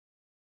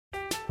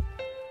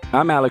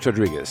I'm Alex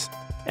Rodriguez.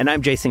 And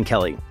I'm Jason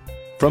Kelly.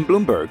 From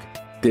Bloomberg,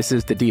 this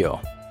is The Deal.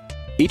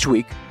 Each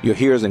week, you'll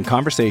hear us in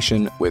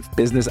conversation with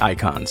business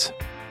icons.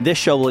 This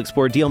show will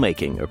explore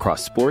deal-making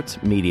across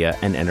sports, media,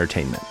 and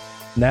entertainment.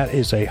 That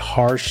is a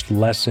harsh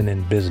lesson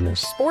in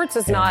business. Sports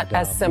is not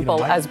as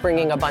simple as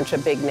bringing a bunch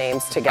of big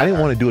names together. I didn't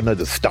want to do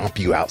another stomp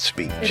you out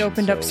speech. It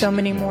opened up so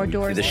many more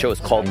doors. The show is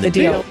called The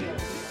Deal.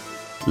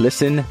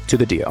 Listen to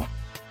The Deal.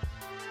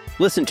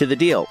 Listen to The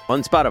Deal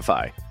on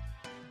Spotify.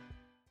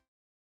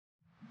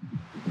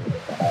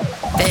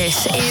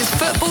 This is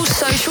Football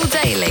Social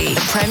Daily,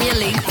 the Premier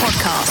League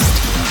podcast.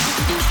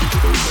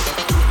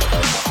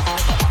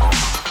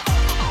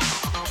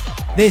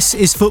 This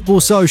is Football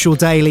Social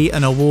Daily,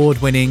 an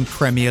award-winning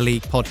Premier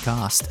League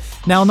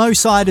podcast. Now, no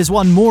side has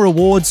won more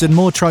awards and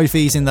more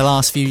trophies in the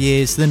last few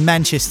years than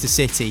Manchester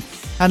City.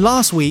 And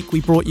last week,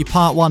 we brought you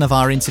part one of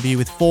our interview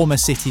with former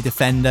City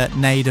defender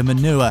Nedum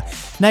Onuoha.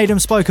 Nedum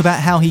spoke about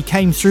how he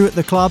came through at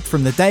the club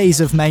from the days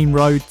of Main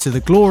Road to the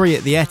glory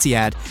at the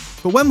Etihad.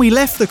 But when we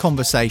left the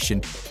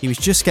conversation, he was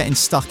just getting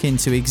stuck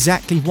into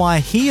exactly why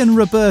he and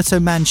Roberto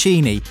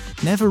Mancini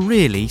never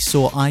really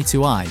saw eye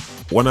to eye.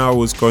 When I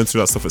was going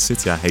through that stuff at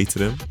City, I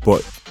hated him.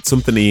 But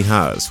something he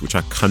has, which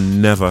I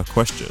can never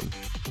question,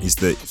 is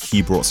that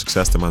he brought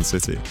success to Man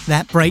City.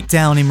 That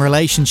breakdown in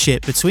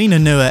relationship between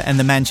Onuoha and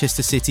the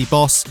Manchester City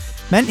boss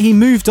meant he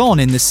moved on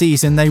in the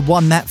season they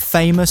won that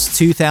famous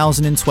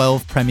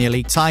 2012 Premier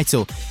League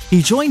title.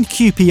 He joined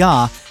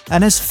QPR,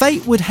 and as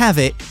fate would have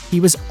it, he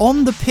was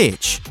on the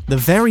pitch the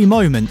very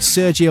moment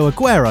Sergio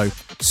Aguero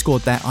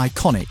scored that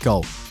iconic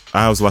goal.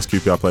 I was the last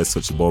QPR player to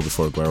touch the ball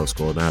before Aguero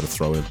scored, and I had to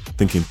throw in,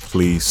 thinking,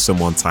 please,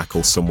 someone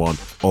tackle someone.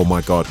 Oh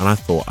my God. And I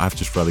thought, I've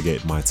just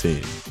relegated my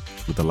team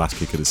with the last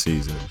kick of the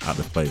season at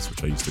the place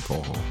which I used to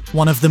call home.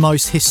 One of the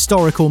most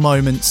historical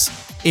moments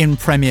in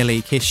Premier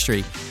League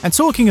history. And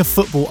talking of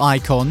football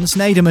icons,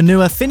 Nedum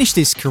Onuoha finished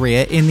his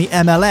career in the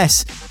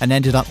MLS and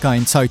ended up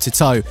going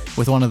toe-to-toe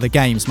with one of the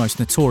game's most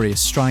notorious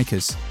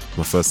strikers.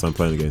 My first time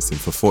playing against him,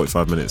 for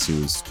 45 minutes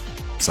he was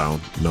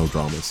sound, no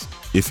dramas.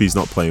 If he's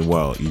not playing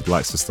well, he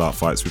likes to start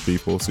fights with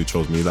people, so he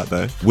chose me that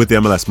day. With the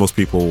MLS, most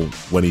people,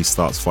 when he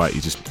starts fight,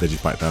 they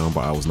just back down,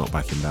 but I was not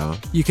backing down.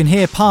 You can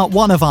hear part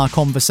one of our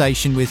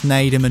conversation with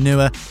Nedum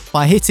Onuoha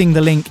by hitting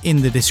the link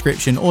in the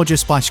description or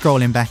just by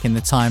scrolling back in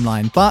the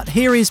timeline. But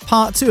here is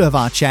part two of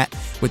our chat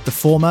with the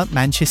former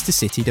Manchester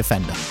City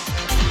defender.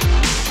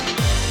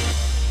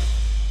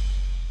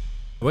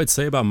 What I'd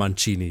say about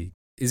Mancini,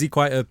 is he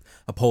quite a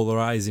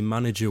polarising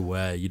manager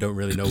where you don't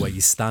really know where you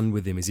stand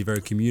with him? Is he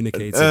very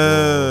communicative?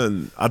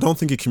 I don't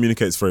think he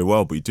communicates very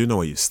well, but you do know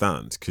where you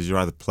stand because you're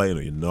either playing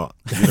or you're not.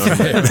 You know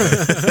what I mean?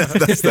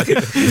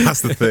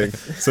 That's the thing.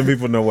 Some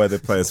people know where they're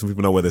playing, some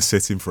people know where they're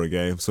sitting for a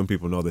game, some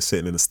people know they're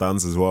sitting in the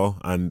stands as well.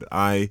 And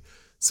I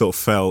sort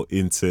of fell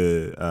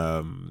into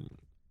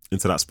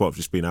that spot of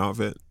just being out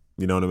of it.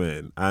 You know what I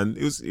mean? And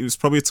it was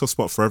probably a tough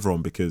spot for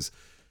everyone because,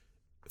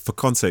 for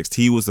context,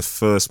 he was the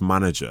first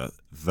manager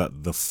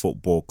that the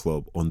football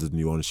club under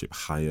new ownership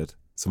hired.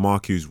 So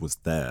Marcus was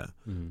there,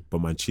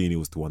 but Mancini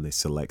was the one they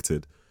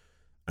selected.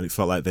 And it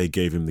felt like they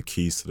gave him the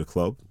keys to the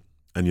club.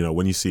 And, you know,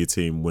 when you see a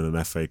team win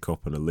an FA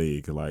Cup and a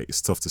league, like,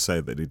 it's tough to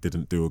say that they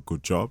didn't do a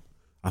good job.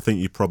 I think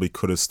he probably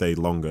could have stayed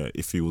longer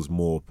if he was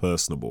more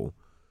personable.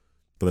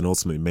 But then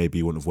ultimately, maybe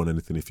he wouldn't have won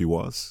anything if he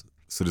was.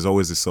 So there's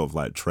always this sort of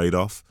like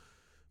trade-off.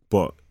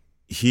 But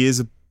he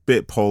is a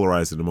bit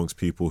polarising amongst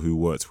people who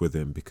worked with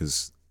him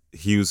because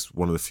he was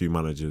one of the few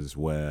managers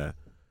where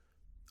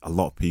a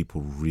lot of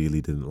people really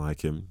didn't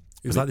like him.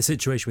 It was like the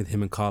situation with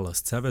him and Carlos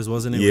Tevez,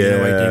 wasn't it? Yeah. You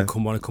know, he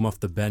didn't want to come off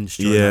the bench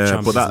during the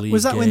Champions League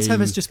was that game. when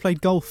Tevez just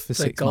played golf for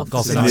 6 months?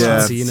 Golf in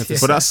Yeah. Argentina for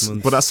 6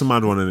 months. But that's a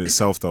mad one in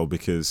itself, though,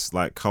 because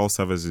like Carlos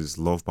Tevez is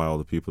loved by all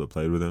the people that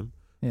played with him,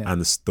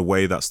 and the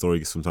way that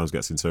story sometimes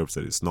gets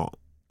interpreted,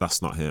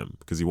 that's not him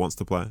because he wants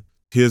to play.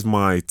 Here's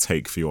my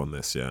take for you on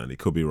this, and it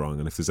could be wrong.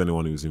 And if there's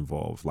anyone who's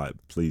involved, like,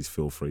 please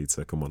feel free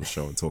to come on the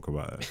show and talk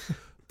about it.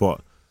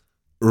 But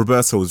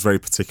Roberto was very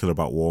particular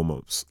about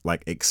warm-ups,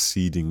 like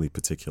exceedingly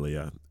particular,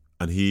 yeah.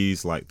 And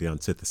he's like the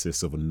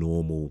antithesis of a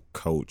normal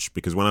coach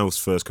because when I was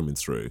first coming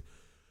through,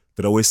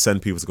 they'd always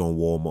send people to go and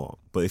warm up.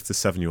 But if there's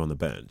 7 of you on the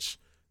bench,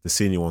 the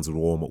senior ones would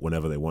warm up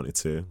whenever they wanted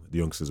to. The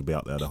youngsters would be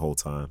out there the whole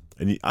time.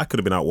 And I could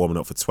have been out warming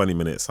up for 20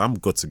 minutes. I'm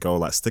good to go.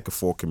 Like, stick a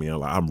fork in me.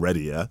 I'm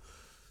ready, yeah.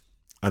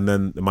 And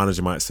then the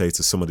manager might say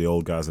to some of the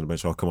old guys on the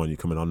bench, oh, come on, you're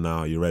coming on now.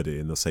 Are you ready?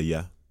 And they'll say,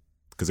 yeah.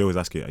 Because they always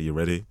ask you, are you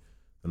ready?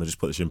 And they'll just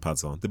put the shin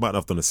pads on. They might not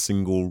have done a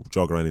single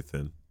jog or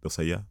anything. They'll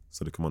say, yeah.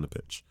 So they come on the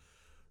pitch.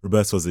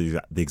 Roberto's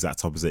the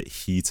exact opposite.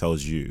 He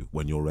tells you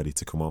when you're ready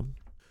to come on.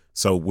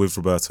 So with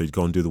Roberto, he'd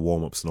go and do the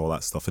warm-ups and all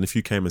that stuff. And if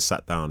you came and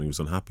sat down and he was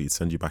unhappy, he'd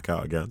send you back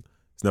out again.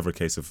 It's never a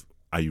case of,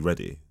 are you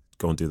ready?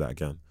 Go and do that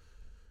again.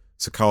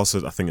 So Carlos,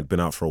 I think, had been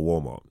out for a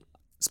warm-up,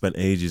 spent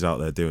ages out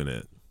there doing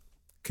it,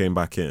 came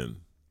back in,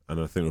 and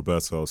I think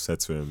Roberto said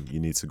to him, you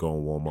need to go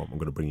and warm up. I'm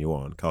going to bring you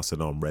on. Carlos said,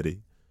 no, I'm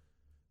ready.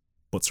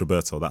 But to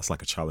Roberto, that's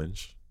like a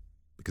challenge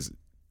because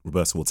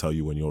Roberto will tell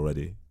you when you're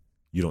ready.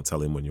 You don't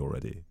tell him when you're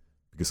ready.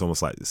 Because it's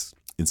almost like this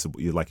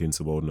you're like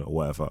insubordinate or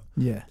whatever.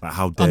 Yeah. Like,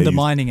 how dare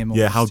undermining you, him.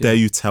 Yeah, how dare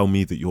you tell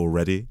me that you're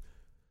ready?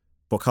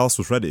 But Carlos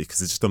was ready because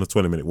he'd just done a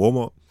 20-minute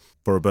warm-up.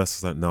 But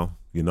Roberto's like, no,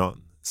 you're not.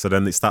 So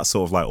then it's that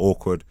sort of like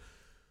awkward,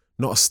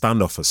 not a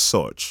standoff as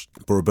such,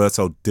 but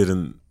Roberto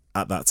didn't,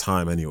 at that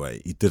time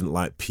anyway, he didn't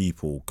like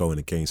people going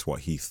against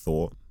what he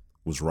thought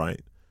was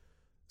right.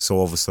 So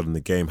all of a sudden the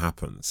game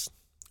happens.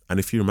 And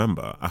if you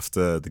remember,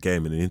 after the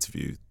game in an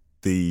interview,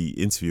 the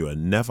interviewer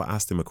never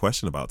asked him a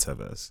question about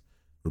Tevez.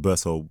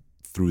 Roberto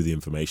threw the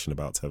information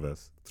about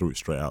Tevez, threw it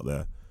straight out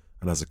there.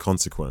 And as a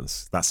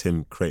consequence, that's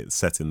him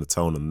setting the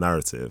tone and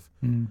narrative.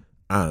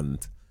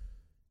 And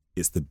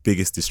it's the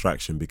biggest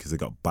distraction because they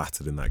got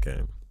battered in that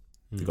game.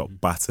 They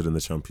got battered in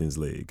the Champions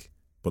League,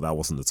 but that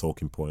wasn't the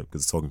talking point,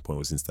 because the talking point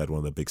was instead one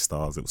of the big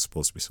stars. It was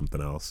supposed to be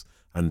something else.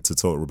 And to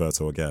talk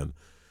Roberto again,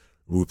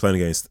 we were playing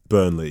against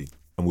Burnley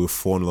and we were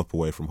 4-0 up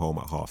away from home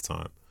at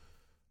half-time.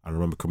 I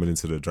remember coming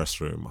into the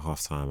dressing room at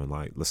half-time and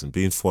like, listen,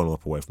 being 4-0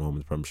 up away from home in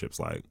the Premiership's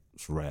like,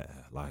 it's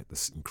rare, like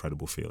this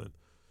incredible feeling.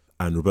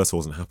 And Roberto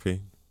wasn't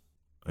happy.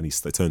 And he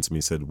turned to me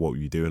and said, what were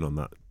you doing on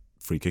that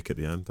free kick at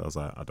the end? I was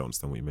like, I don't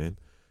understand what you mean.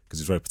 Because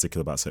he's very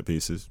particular about set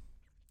pieces.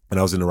 And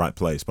I was in the right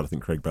place, but I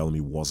think Craig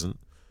Bellamy wasn't.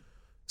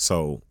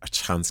 So a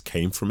chance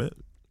came from it,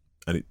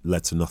 and it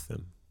led to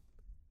nothing.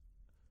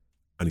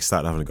 And he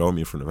started having a go at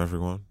me in front of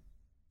everyone.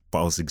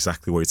 But I was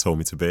exactly where he told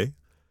me to be. And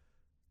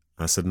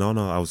I said, no,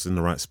 I was in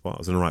the right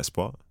spot.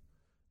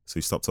 So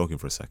he stopped talking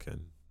for a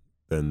second.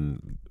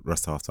 Then the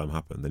rest of half-time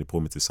happened. Then he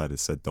pulled me to the side and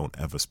said, don't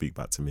ever speak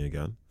back to me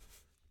again.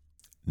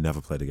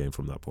 Never played a game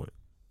from that point.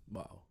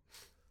 Wow.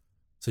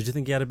 So do you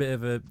think he had a bit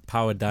of a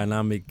power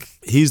dynamic?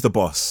 He's the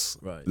boss.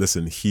 Right.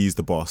 Listen, he's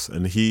the boss.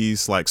 And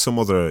he's like some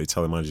other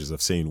Italian managers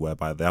I've seen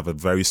whereby they have a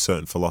very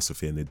certain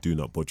philosophy and they do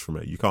not budge from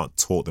it. You can't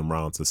talk them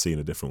around to see in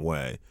a different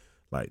way.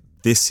 Like,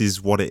 this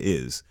is what it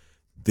is.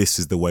 This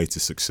is the way to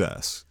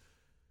success.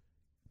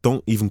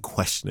 Don't even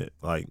question it.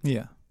 Like,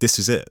 this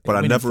is it. But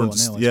I never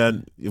understood.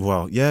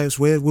 It's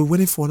weird. We're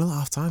winning 4-0 at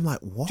half time. Like,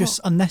 what? Just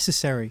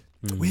unnecessary.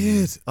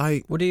 Weird.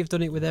 Like, would he have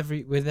done it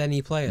with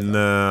any player?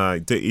 Nah,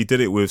 he did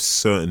it with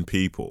certain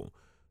people,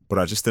 but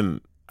I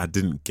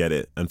didn't get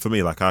it. And for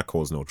me, like, I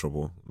caused no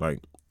trouble. Like,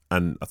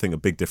 and I think a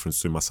big difference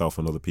between myself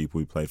and other people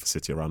who played for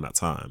City around that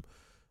time,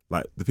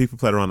 like, the people who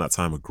played around that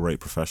time were great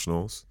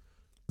professionals.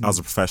 I was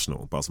a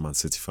professional, but I was a Man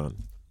City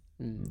fan.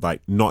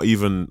 Like, not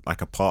even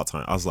like a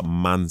part-time. I was like a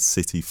Man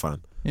City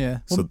fan. Yeah.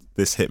 So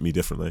this hit me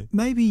differently.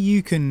 Maybe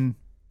you can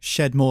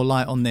shed more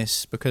light on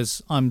this,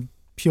 because I'm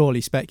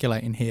purely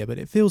speculating here, but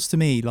it feels to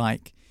me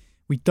like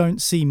we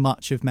don't see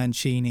much of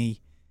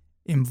Mancini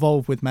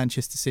involved with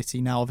Manchester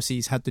City. Now, obviously,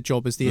 he's had the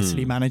job as the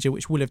Italy manager,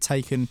 which will have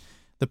taken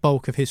the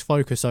bulk of his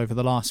focus over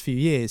the last few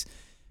years.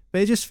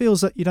 But it just feels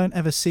that you don't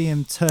ever see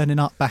him turning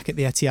up back at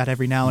the Etihad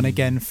every now and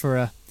again for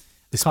a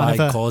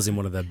despite causing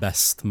one of their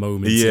best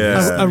moments.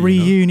 A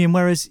reunion,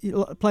 whereas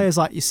players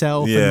like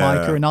yourself and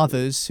Micah and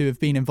others who have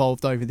been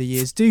involved over the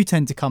years do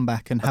tend to come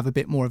back and have a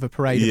bit more of a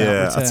parade about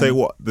return. I'll tell you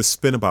what, the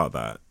spin about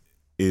that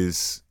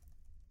is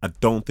I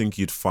don't think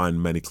you'd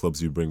find many clubs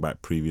who bring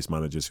back previous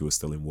managers who are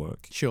still in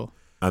work. Sure.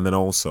 And then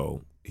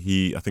also,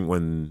 I think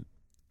when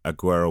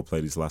Aguero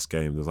played his last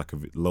game, there was like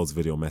loads of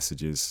video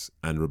messages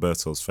and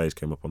Roberto's face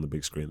came up on the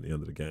big screen at the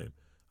end of the game and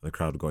the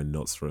crowd were going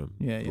nuts for him.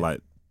 Yeah.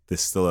 Like, there's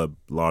still a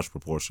large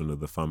proportion of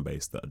the fan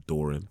base that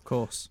adore him. Of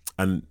course.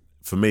 And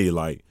for me,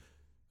 like,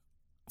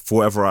 for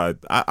whatever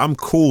I'm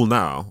cool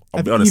now.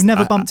 I'll be honest. You've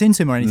never bumped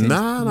into him or anything?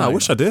 No, I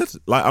wish I did.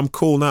 Like, I'm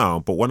cool now.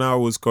 But when I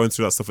was going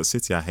through that stuff at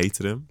City, I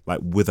hated him, like,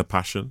 with a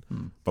passion.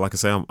 But like I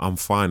say, I'm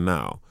fine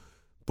now.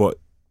 But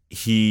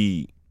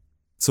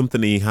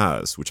something he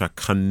has, which I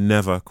can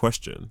never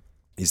question,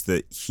 is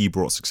that he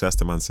brought success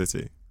to Man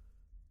City.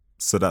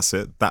 So that's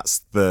it. That's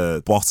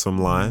the bottom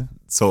line.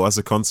 So as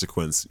a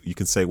consequence, you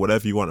can say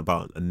whatever you want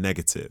about a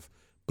negative,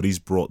 but he's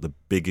brought the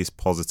biggest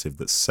positive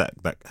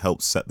that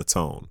helps set the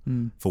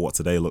tone for what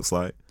today looks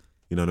like.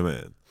 You know what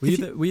I mean?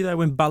 Were you there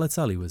when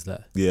Balotelli was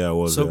there? Yeah, I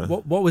was. So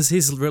what was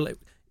his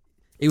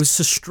It was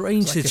a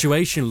strange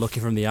situation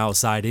looking from the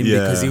outside in,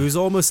 because he was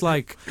almost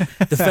like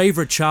the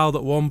favourite child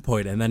at one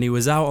point, and then he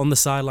was out on the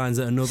sidelines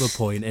at another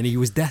point, and he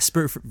was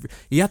desperate.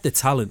 He had the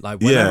talent.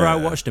 Like, whenever I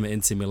watched him at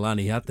Inter Milan,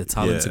 he had the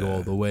talent to go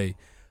all the way.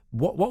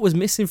 What was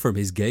missing from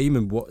his game,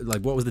 and what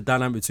was the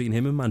dynamic between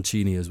him and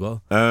Mancini as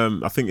well?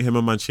 I think him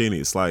and Mancini,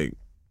 it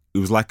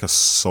was like a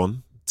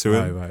son to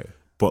him, right.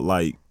 But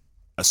like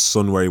a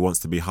son where he wants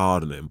to be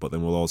hard on him, but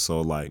then will also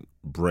like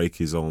break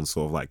his own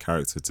sort of like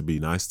character to be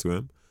nice to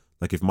him.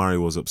 Like, if Mario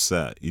was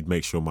upset, he'd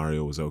make sure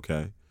Mario was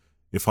okay.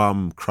 If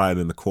I'm crying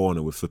in the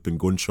corner with flipping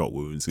gunshot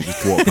wounds, he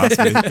just walk past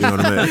me. You know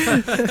what I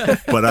mean?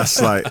 But that's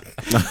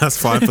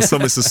fine. For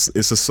some, it's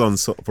a son.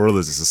 For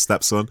others, it's a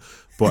stepson.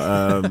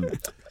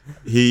 But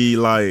they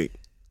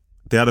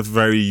had a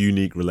very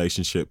unique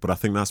relationship. But I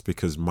think that's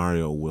because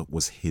Mario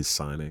was his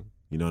signing.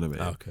 You know what I mean?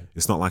 Okay.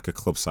 It's not like a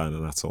club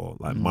signing at all.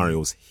 Like,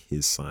 Mario's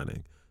his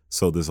signing.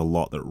 So there's a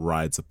lot that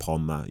rides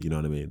upon that. You know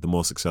what I mean? The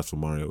more successful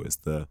Mario is,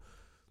 the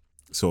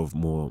sort of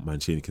more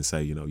Mancini can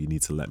say, you know, you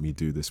need to let me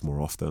do this more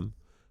often.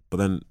 But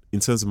then in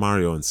terms of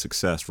Mario and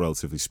success,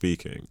 relatively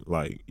speaking,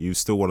 like he was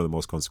still one of the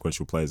most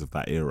consequential players of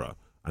that era,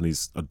 and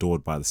he's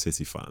adored by the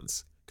City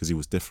fans because he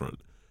was different.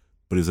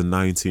 But he was a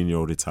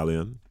 19-year-old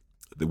Italian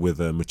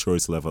with a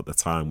maturity level at the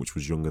time which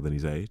was younger than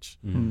his age,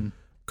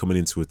 coming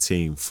into a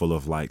team full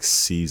of like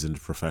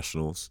seasoned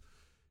professionals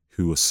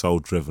who were so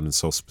driven and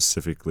so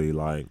specifically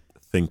like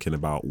thinking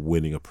about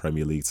winning a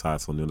Premier League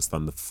title, and you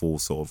understand the full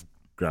sort of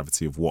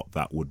gravity of what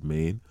that would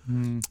mean.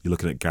 You're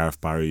looking at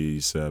Gareth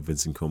Barry's,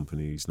 Vincent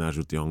Kompany's,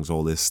 Nigel de Jong's,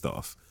 all this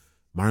stuff.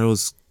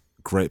 Mario's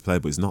a great player,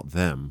 but he's not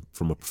them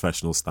from a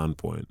professional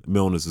standpoint.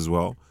 Milner's as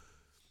well.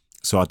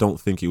 So I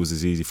don't think it was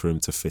as easy for him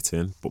to fit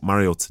in. But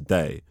Mario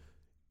today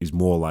is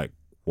more like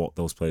what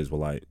those players were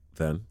like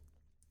then.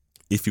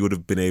 If he would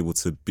have been able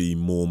to be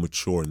more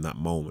mature in that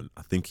moment,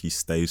 I think he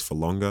stays for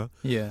longer.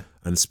 Yeah.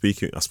 And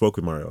I spoke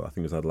with Mario, I think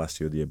it was either last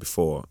year or the year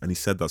before, and he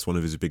said that's one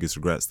of his biggest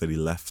regrets, that he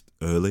left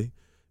early,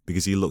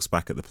 because he looks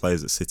back at the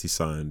players that City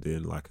signed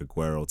in, like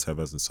Aguero,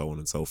 Tevez, and so on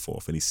and so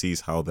forth, and he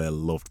sees how they're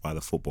loved by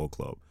the football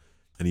club,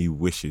 and he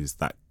wishes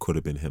that could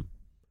have been him.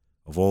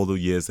 Of all the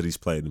years that he's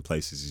played and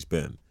places he's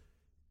been,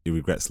 he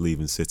regrets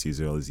leaving City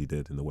as early as he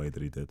did in the way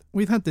that he did.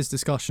 We've had this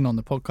discussion on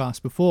the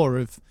podcast before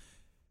of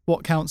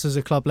what counts as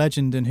a club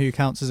legend and who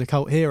counts as a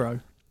cult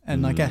hero.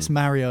 And I guess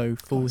Mario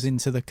falls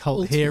into the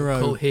cult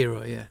hero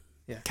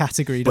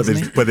category, doesn't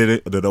he? But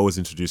they'd always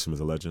introduce him as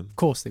a legend. Of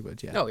course they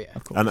would, yeah. Oh, yeah.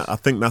 Of course. And I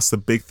think that's the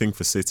big thing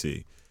for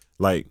City.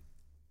 Like,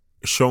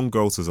 Sean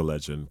Goats is a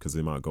legend because the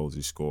amount of goals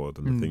he scored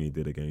and the thing he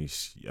did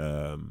against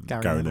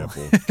Gary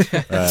Neville.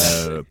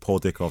 Paul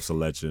Dickoff's a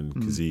legend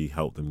because he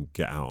helped them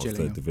get out of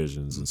the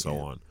divisions and so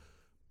on.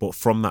 But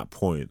from that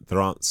point,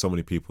 there aren't so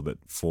many people that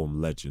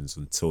form legends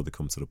until they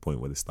come to the point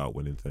where they start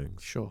winning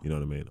things. Sure. You know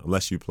what I mean?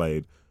 Unless you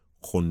played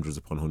hundreds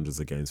upon hundreds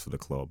of games for the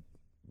club,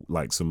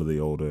 like some of the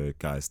older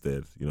guys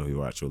did, you know, who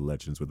are actual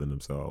legends within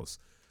themselves.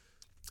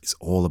 It's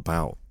all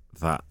about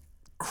that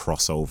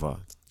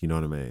crossover. You know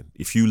what I mean?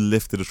 If you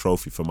lifted a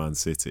trophy for Man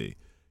City,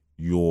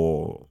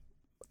 you're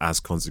as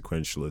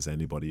consequential as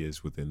anybody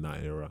is within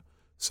that era.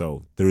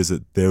 So there is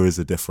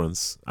a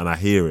difference, and I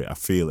hear it, I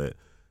feel it,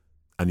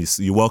 and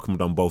you're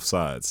welcomed on both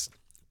sides.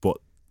 But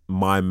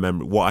my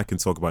memory, what I can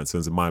talk about in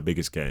terms of my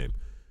biggest game,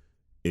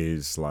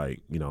 is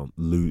like, you know,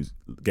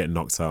 getting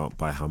knocked out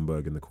by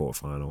Hamburg in the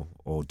quarterfinal,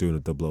 or doing a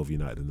double over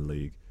United in the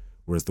league.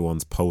 Whereas the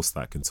ones post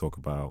that can talk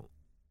about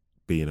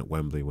being at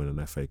Wembley winning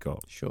an FA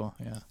Cup. Sure,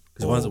 yeah.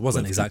 Because it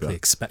wasn't exactly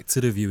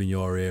expected of you in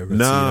your era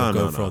to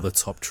go for all the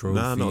top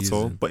trophies. No, not at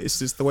all. But it's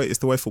just the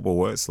way football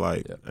works.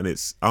 Like, and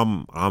it's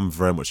I'm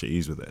very much at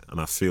ease with it,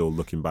 and I feel,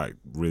 looking back,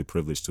 really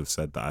privileged to have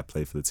said that I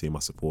played for the team I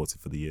supported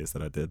for the years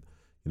that I did.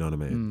 You know what I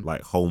mean?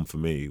 Like, home for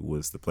me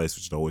was the place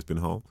which had always been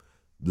home.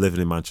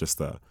 Living in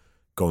Manchester,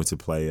 going to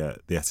play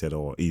at the Etihad,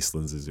 or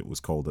Eastlands as it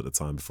was called at the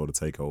time before the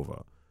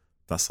takeover.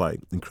 That's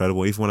like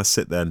incredible. Even when I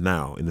sit there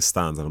now in the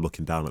stands and I'm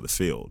looking down at the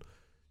field,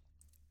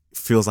 it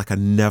feels like I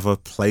never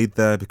played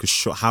there,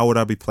 because how would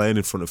I be playing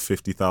in front of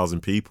 50,000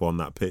 people on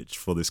that pitch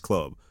for this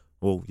club?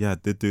 Well, yeah, I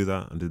did do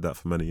that and did that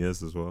for many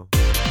years as well.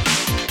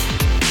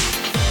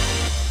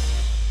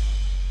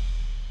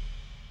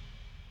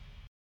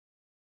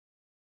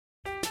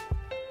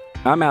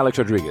 I'm Alex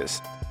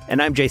Rodriguez.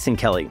 And I'm Jason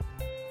Kelly.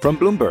 From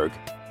Bloomberg,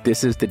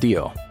 this is The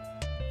Deal.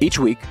 Each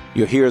week,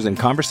 you'll hear us in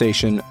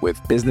conversation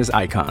with business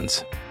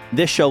icons.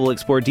 This show will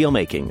explore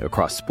deal-making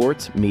across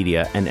sports,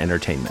 media, and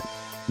entertainment.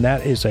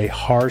 That is a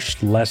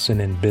harsh lesson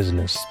in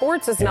business.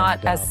 Sports is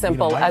not as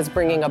simple as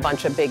bringing a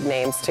bunch of big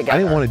names together. I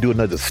didn't want to do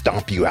another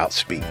stomp you out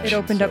speech. It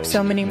opened up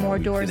so many more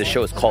doors. The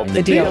show is called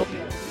The Deal.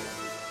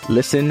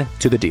 Listen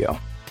to The Deal.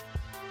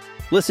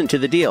 Listen to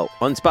The Deal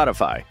on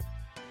Spotify.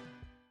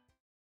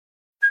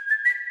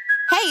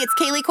 Hey, it's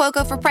Kaylee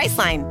Cuoco for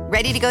Priceline.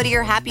 Ready to go to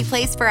your happy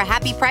place for a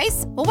happy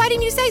price? Well, why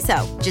didn't you say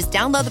so? Just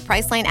download the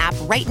Priceline app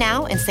right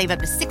now and save up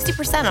to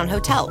 60% on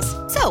hotels.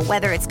 So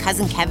whether it's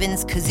Cousin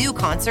Kevin's Kazoo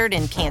Concert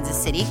in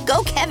Kansas City,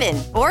 go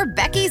Kevin, or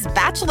Becky's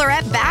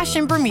Bachelorette Bash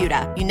in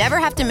Bermuda, you never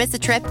have to miss a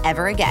trip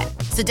ever again.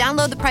 So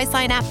download the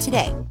Priceline app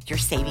today. Your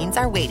savings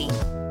are waiting.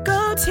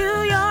 Go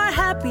to your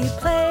happy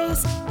place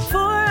for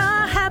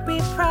a happy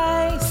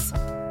price.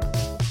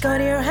 Go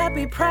to your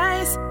happy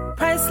price,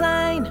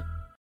 Priceline.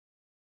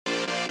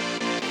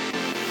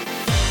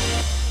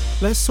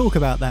 Let's talk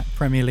about that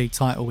Premier League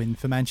title win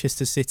for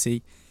Manchester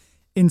City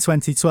in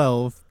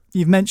 2012.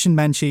 You've mentioned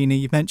Mancini,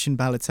 you've mentioned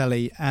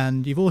Balotelli,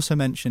 and you've also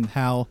mentioned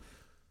how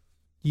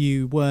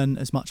you weren't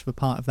as much of a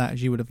part of that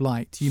as you would have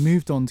liked. You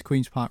moved on to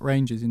Queen's Park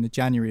Rangers in the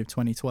January of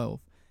 2012,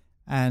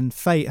 and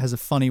fate has a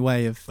funny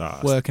way of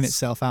working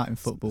itself out in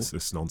football.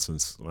 It's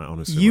nonsense, like,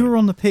 honestly. You were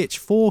on the pitch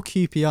for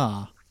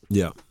QPR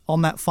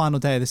on that final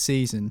day of the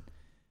season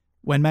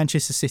when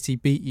Manchester City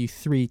beat you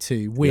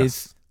 3-2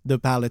 with the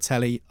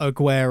Balotelli,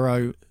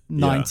 Aguero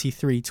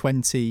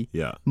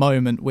 93-20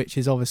 moment, which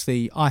is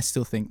obviously, I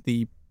still think,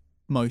 the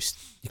most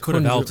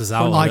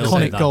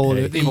iconic goal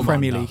in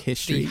Premier League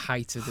history. The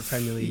height of the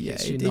Premier League.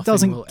 It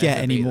doesn't get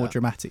any more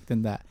dramatic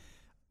than that.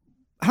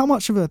 How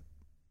much of a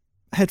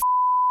head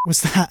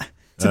was that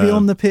to be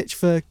on the pitch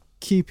for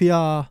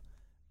QPR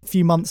a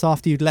few months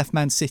after you'd left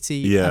Man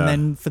City, and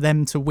then for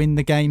them to win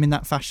the game in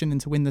that fashion and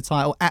to win the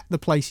title at the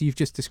place you've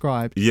just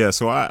described. Yeah,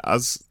 so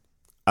as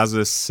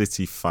a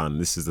City fan,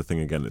 this is the thing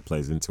again that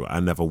plays into it. I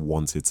never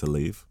wanted to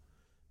leave.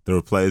 There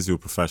are players who are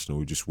professional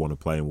who just want to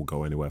play and will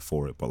go anywhere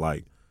for it. But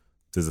like,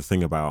 there's a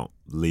thing about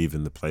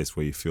leaving the place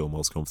where you feel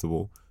most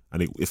comfortable.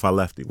 And if I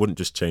left, it wouldn't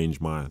just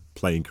change my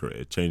playing career,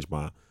 it changed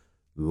my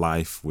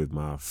life with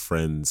my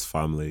friends,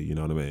 family, you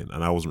know what I mean?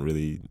 And I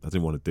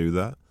didn't want to do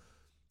that.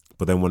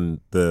 But then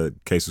when the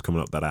case was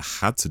coming up that I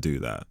had to do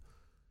that,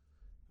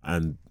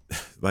 and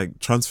like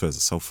transfers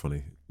are so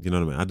funny, you know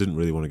what I mean? I didn't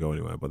really want to go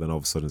anywhere, but then all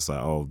of a sudden it's like,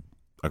 oh,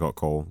 I got a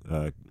call,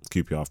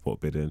 QPR have put a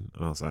bid in,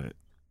 and I was like,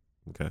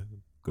 okay,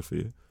 good for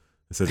you.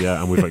 They said,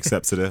 yeah, and we've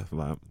accepted it. I'm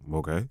like,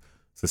 okay.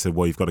 So they said,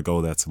 well, you've got to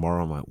go there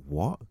tomorrow. I'm like,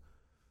 what?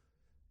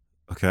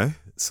 Okay.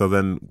 So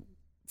then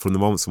from the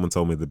moment someone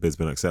told me the bid's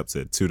been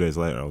accepted, 2 days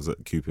later I was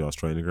at QPR's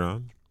training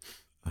ground,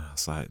 and I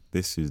was like,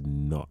 this is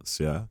nuts,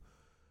 yeah?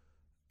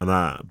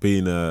 And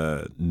being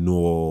a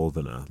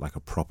northerner, like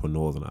a proper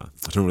northerner,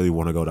 I don't really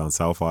want to go down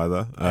south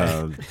either.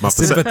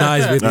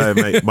 Sympathise with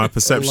you. Mate, my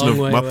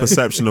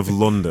perception of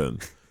London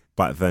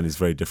back then is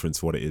very different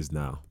to what it is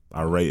now.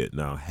 I rate it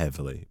now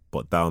heavily,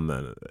 but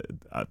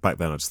back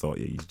then I just thought,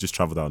 yeah, you just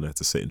travel down there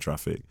to sit in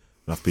traffic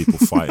and have people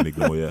fight and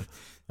ignore you.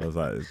 I was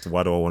like,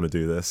 why do I want to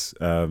do this?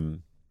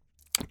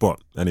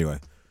 But anyway,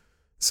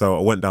 so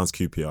I went down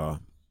to QPR,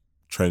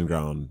 training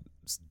ground,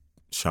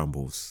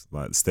 shambles.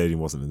 Like the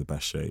stadium wasn't in the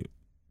best shape.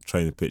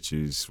 Training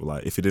pitches were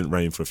like, if it didn't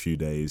rain for a few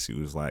days, it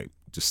was like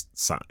just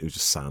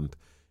sand.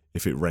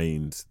 If it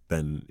rained,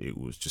 then it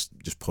was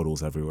just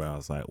puddles everywhere. I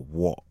was like,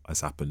 what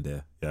has happened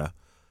here? Yeah.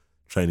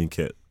 Training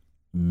kit,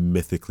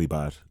 mythically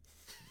bad.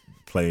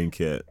 Playing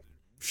kit,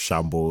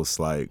 shambles.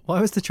 Like, why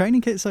was the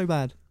training kit so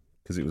bad?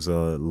 Because it was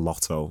a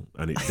lotto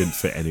and it didn't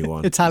fit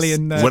anyone.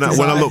 Italian. When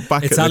I look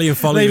back Italian at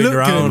following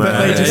around, when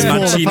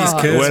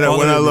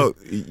I look,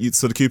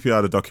 so the QPR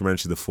had a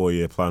documentary, the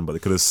 4-year plan, but they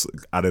could have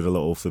added a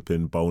little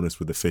flipping bonus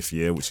with the 5th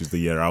year, which is the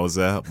year I was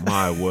there.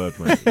 My word,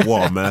 mate,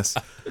 what a mess.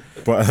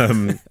 But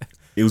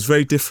it was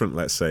very different.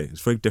 Let's say it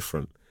was very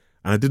different,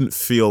 and I didn't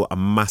feel a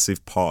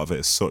massive part of it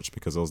as such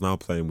because I was now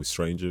playing with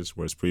strangers,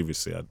 whereas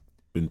previously I'd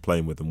been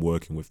playing with and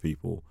working with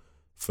people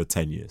for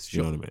 10 years,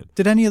 you know what I mean?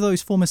 Did any of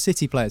those former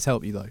City players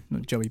help you though?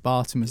 Joey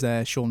Barton was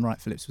there, Sean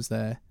Wright-Phillips was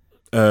there.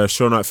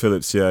 Sean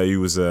Wright-Phillips, yeah, he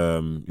was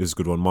a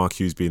good one. Mark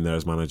Hughes being there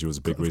as manager was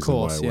a big reason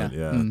why I went.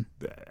 Yeah,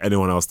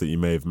 anyone else that you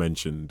may have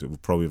mentioned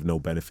would probably have no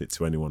benefit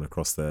to anyone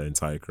across their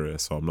entire career,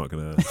 so I'm not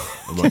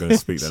gonna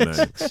speak their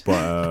names.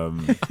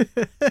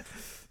 But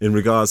in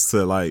regards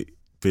to like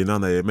being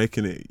down there,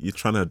 you're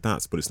trying to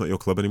adapt, but it's not your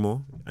club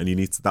anymore, and you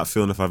need that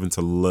feeling of having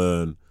to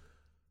learn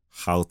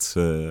how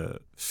to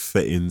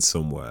fit in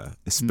somewhere,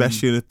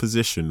 especially in a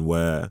position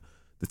where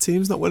the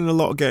team's not winning a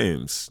lot of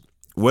games.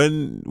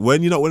 When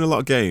you're not winning a lot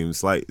of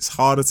games, like it's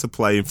harder to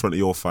play in front of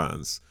your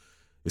fans.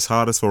 It's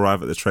harder to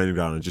arrive at the training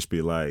ground and just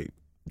be like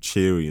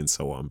cheery and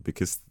so on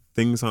because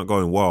things aren't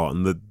going well.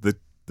 And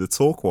the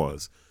talk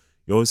was,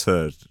 you always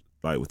heard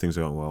like when things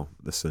are going well,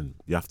 listen,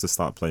 you have to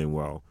start playing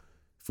well.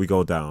 If we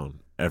go down,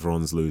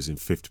 everyone's losing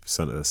 50%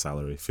 of their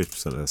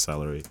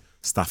salary.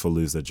 Staff will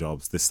lose their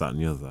jobs, this, that,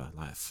 and the other.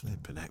 Like,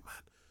 flipping heck, man.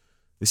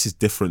 This is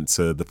different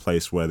to the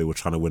place where they were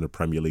trying to win a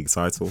Premier League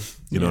title.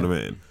 You know what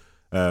I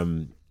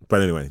mean?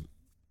 But anyway,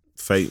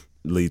 fate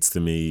leads to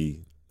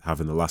me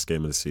having the last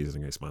game of the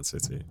season against Man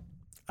City,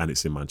 and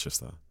it's in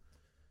Manchester.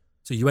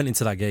 So you went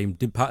into that game.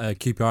 Did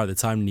QPR at the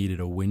time needed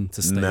a win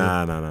to stay?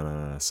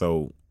 Nah.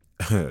 So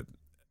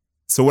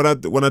when I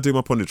do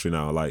my punditry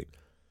now, like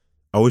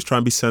I always try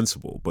and be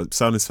sensible, but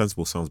sounding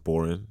sensible sounds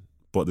boring.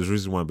 But there's a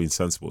reason why I'm being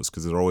sensible. It's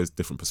because there are always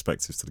different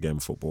perspectives to the game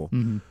of football.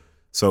 Mm-hmm.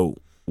 So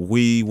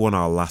we won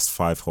our last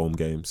 5 home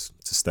games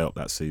to stay up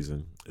that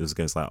season. It was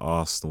against like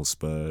Arsenal,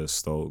 Spurs,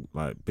 Stoke,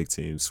 like big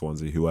teams,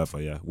 Swansea,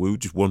 whoever. Yeah, we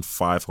just won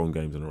 5 home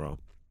games in a row.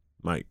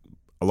 Like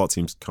a lot of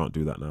teams can't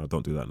do that now.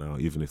 Don't do that now,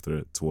 even if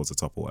they're towards the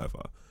top or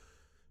whatever.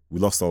 We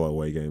lost all our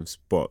away games,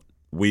 but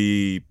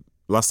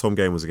last home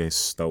game was against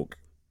Stoke,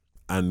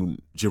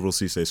 and Djibril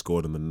Cissé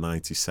scored in the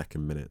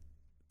 92nd minute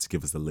to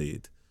give us the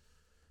lead,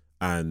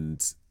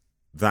 and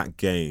that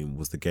game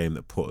was the game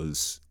that put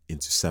us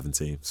into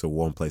 17, so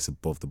 1 place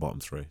above the bottom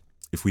 3.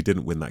 If we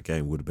didn't win that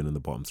game, we would have been in the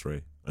bottom 3.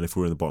 And if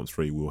we were in the bottom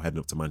 3, we were heading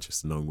up to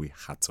Manchester knowing we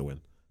had to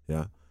win.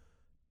 Yeah,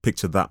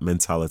 picture that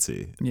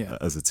mentality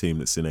as a team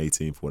that's in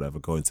 18th, whatever,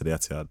 going to the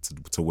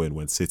Etihad to win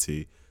when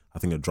City, I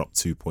think, had dropped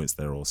 2 points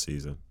there all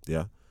season.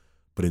 Yeah,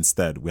 but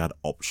instead we had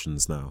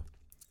options now.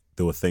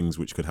 There were things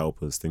which could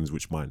help us, things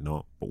which might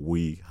not, but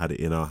we had it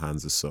in our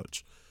hands as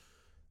such.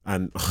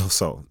 And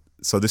also,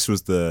 so this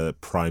was the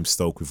prime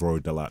Stoke with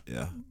Rory Delap,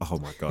 yeah? Oh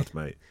my God,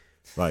 mate.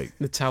 Like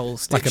the towel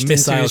like a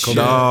missile.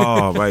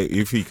 No, mate,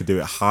 if he could do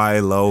it high,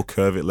 low,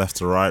 curve it left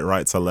to right,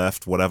 right to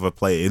left, whatever,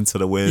 play it into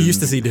the wind. You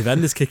used to see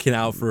defenders kicking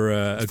out for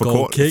a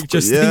goal kick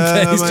just in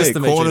case. Mate, just to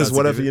make corners, sure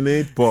whatever you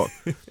need. But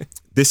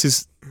this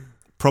is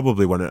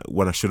probably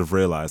when I should have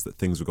realised that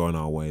things were going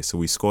our way. So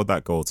we scored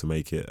that goal to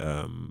make it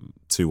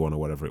 2-1 or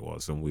whatever it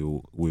was, and we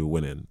were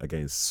winning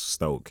against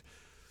Stoke.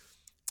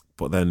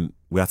 But then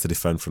we had to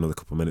defend for another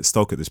couple of minutes.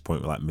 Stoke at this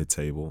point were like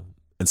mid-table.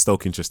 And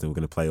Stoke, interesting, were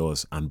going to play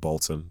us and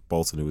Bolton.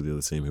 Bolton, who were the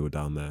other team who were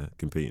down there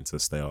competing to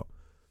stay up.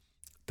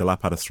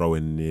 Delap had a throw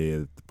in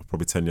near,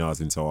 probably 10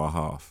 yards into our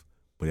half,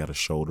 but he had a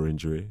shoulder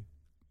injury.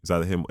 It was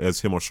either him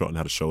or Shotton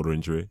had a shoulder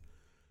injury.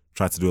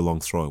 Tried to do a long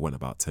throw, it went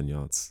about 10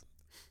 yards.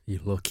 You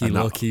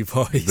lucky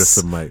boys.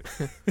 Listen, mate.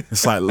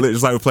 It's like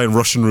we're playing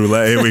Russian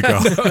roulette. Here we go.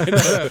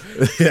 No.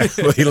 Yeah,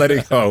 but he let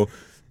it go.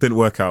 Didn't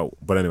work out.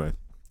 But anyway.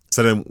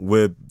 So then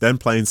we're then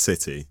playing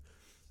City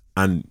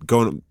and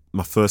going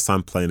my first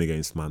time playing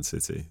against Man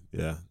City.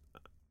 Yeah.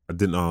 I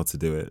didn't know how to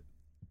do it.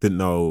 Didn't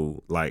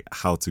know like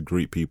how to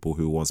greet people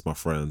who were once my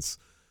friends,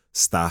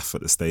 staff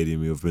at the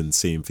stadium who I've been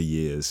seeing for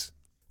years.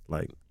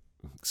 Like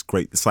it's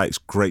great. It's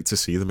great to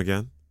see them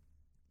again.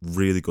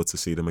 Really good to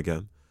see them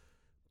again.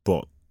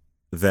 But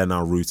they're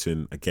now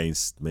rooting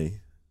against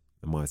me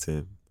and my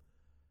team.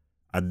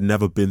 I'd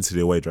never been to the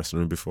away dressing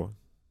room before.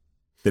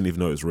 Didn't even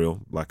know it was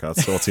real. Like I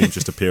saw teams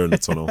just appear in the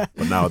tunnel.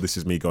 But now this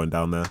is me going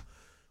down there,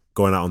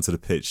 going out onto the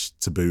pitch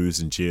to boos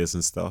and cheers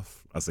and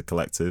stuff as a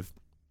collective,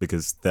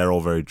 because they're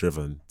all very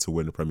driven to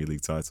win the Premier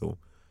League title.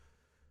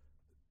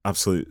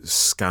 Absolute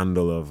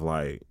scandal of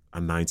like a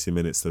 90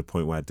 minutes to the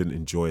point where I didn't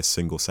enjoy a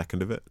single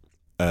second of it.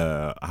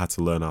 I had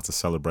to learn how to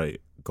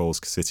celebrate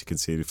goals City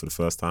conceded for the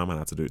first time, and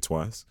I had to do it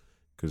twice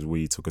because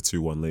we took a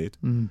 2-1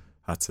 lead.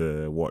 Had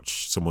to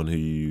watch someone who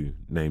you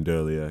named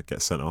earlier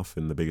get sent off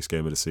in the biggest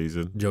game of the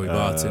season. Joey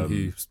Barton,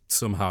 who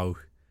somehow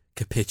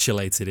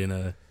capitulated in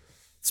a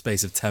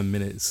space of 10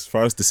 minutes. As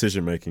far as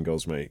decision-making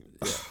goes, mate,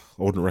 I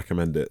wouldn't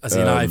recommend it. As a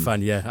United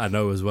fan, yeah, I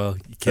know as well.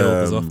 He killed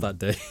us off that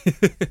day.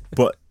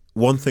 But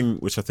one thing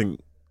which I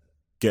think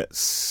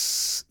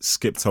gets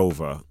skipped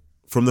over,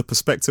 from the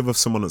perspective of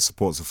someone that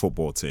supports a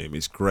football team,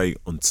 it's great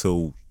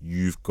until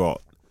you've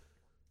got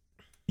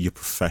your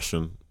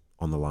profession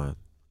on the line.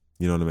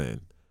 You know what I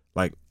mean?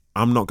 Like,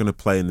 I'm not going to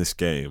play in this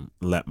game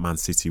and let Man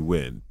City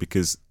win,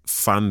 because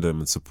fandom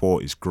and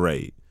support is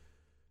great,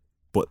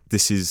 but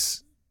this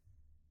is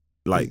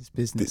like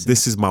business,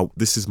 this is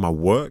my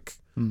work.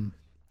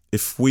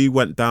 If we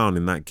went down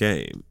in that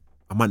game,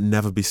 I might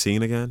never be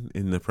seen again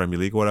in the Premier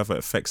League or whatever. It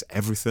affects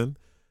everything.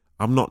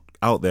 I'm not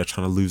out there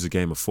trying to lose a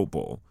game of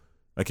football.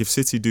 Like, if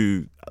City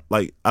do,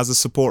 like, as a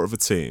supporter of a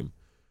team,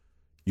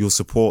 you'll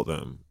support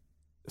them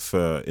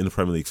in the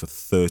Premier League for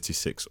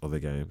 36 other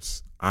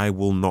games. I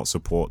will not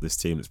support this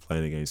team that's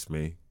playing against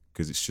me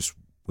because it's just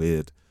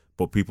weird.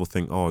 But people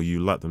think, oh,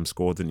 you let them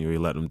score, didn't you? You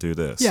let them do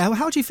this. Yeah, well,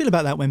 how do you feel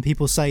about that when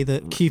people say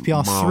that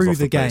QPR threw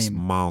the game?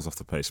 Miles off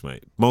the pace,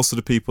 mate. Most of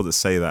the people that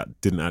say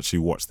that didn't actually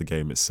watch the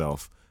game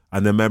itself.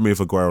 And their memory of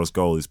Aguero's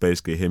goal is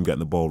basically him getting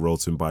the ball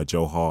rolled to him by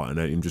Joe Hart and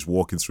then him just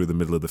walking through the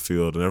middle of the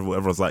field, and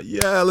everyone's like,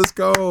 yeah, let's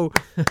go.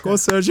 Go on,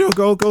 Sergio,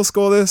 go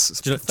score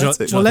this.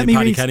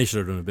 Paddy Kenny should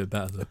have done a bit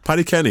better, though.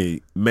 Paddy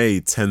Kenny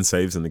made 10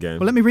 saves in the game.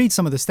 Well, let me read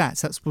some of the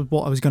stats. That's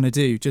what I was going to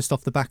do, just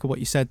off the back of what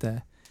you said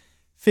there.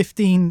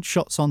 15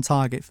 shots on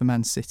target for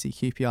Man City.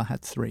 QPR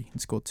had 3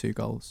 and scored 2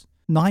 goals.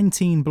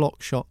 19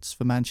 block shots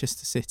for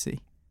Manchester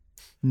City.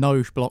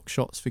 No block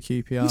shots for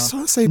QPR. You're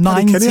trying to say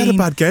Paddy Kenny had a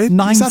bad game?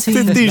 He's had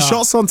 15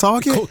 shots on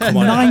target.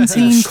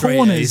 19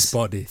 corners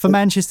for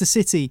Manchester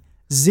City.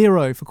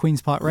 0 for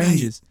Queen's Park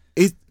Rangers.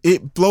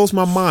 It blows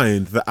my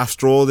mind that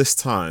after all this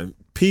time,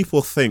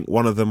 people think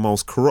one of the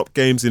most corrupt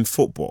games in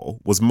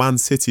football was Man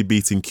City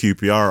beating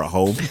QPR at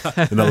home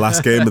in the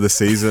last game of the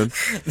season.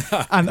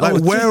 And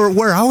like, where are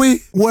we?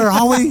 Where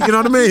are we? You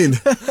know what I mean?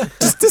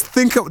 Just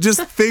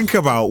think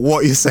about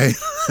what you're saying.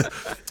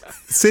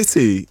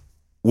 City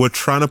were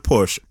trying to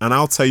push, and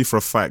I'll tell you for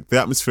a fact, the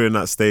atmosphere in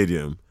that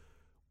stadium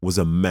was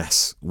a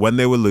mess. When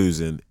they were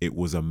losing, it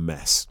was a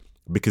mess.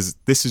 Because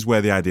this is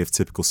where the idea of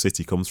typical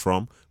City comes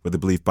from, where they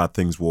believe bad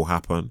things will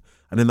happen.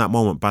 And in that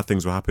moment, bad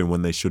things were happening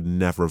when they should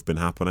never have been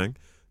happening.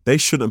 They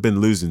shouldn't have been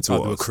losing to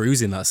us. They were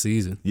cruising that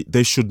season.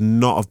 They should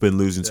not have been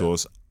losing to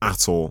us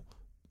at all.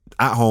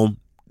 At home,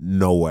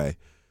 no way.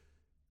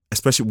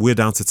 Especially, we're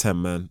down to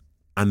 10 men,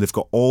 and they've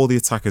got all the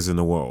attackers in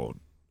the world,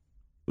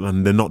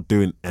 and they're not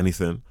doing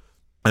anything.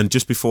 And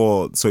just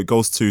before, so it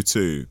goes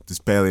 2-2, there's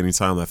barely any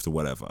time left or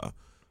whatever.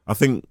 I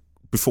think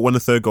before, when the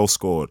third goal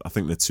scored, I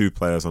think there are 2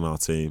 players on our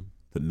team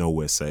that know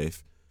we're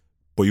safe.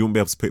 But you won't be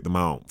able to pick them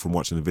out from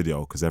watching the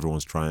video because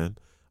everyone's trying.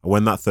 And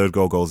when that third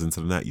goal goes into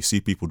the net, you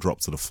see people drop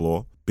to the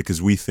floor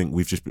because we think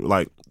we've just been,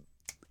 like,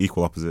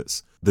 equal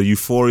opposites. The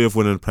euphoria of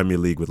winning the Premier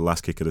League with the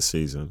last kick of the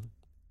season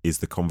is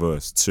the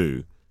converse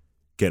to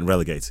getting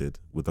relegated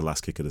with the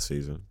last kick of the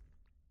season.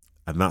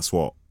 And that's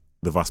what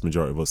the vast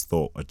majority of us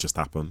thought had just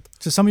happened.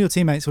 So some of your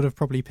teammates would have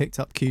probably picked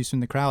up cues from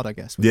the crowd, I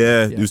guess.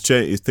 Yeah. I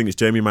think it's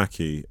Jamie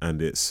Mackey and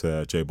it's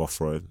Jay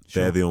Bothroyd.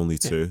 Sure. They're the only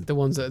 2. The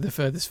ones that are the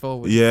furthest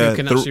forward. Yeah, who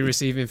can actually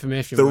receive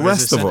information. The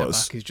rest of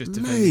us, who's just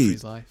defending for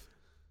his life.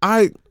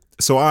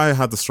 So I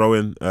had the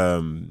throw-in.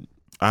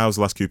 I was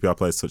the last QPR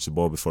player to touch the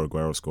ball before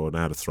Aguero scored, and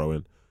I had a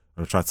throw-in.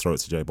 And I tried to throw it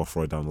to Jay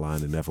Bothroyd down the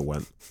line and never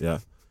went. Yeah.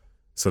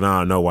 So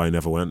now I know why he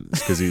never went. It's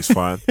because he was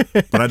fine.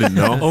 But I didn't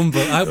know.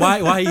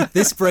 Why?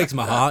 This breaks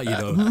my heart, you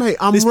know. Mate,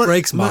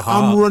 breaks my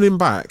heart. I'm running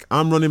back.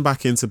 I'm running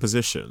back into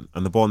position,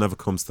 and the ball never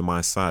comes to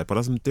my side. But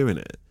as I'm doing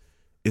it,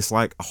 it's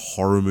like a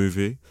horror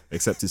movie,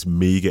 except it's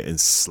me getting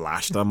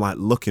slashed. I'm like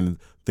looking,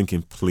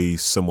 thinking,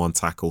 please, someone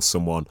tackle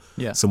someone.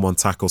 Yeah. Someone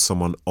tackle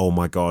someone. Oh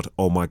my God.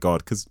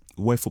 Because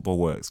the way football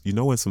works, you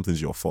know when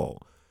something's your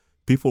fault.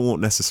 People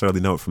won't necessarily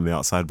know it from the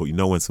outside, but you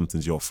know when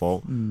something's your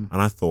fault. And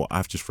I thought,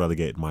 I've just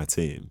relegated my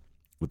team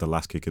with the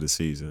last kick of the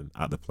season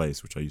at the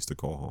place which I used to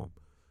call home.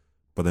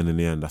 But then in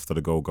the end, after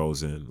the goal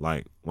goes in,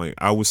 like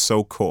I was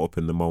so caught up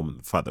in the moment,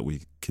 the fact that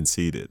we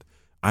conceded.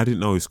 I didn't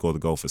know who scored the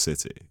goal for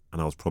City,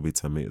 and I was probably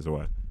 10 metres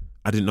away.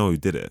 I didn't know who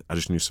did it. I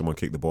just knew someone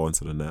kicked the ball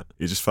into the net.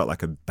 It just felt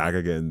like a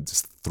dagger getting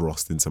just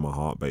thrust into my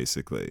heart,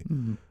 basically.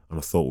 And I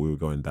thought we were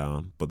going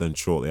down. But then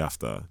shortly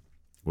after,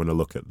 when I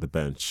look at the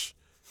bench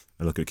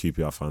and look at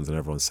QPR fans and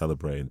everyone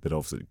celebrating, it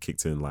obviously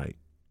kicked in like,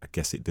 I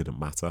guess it didn't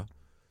matter.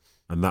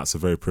 And that's a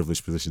very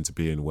privileged position to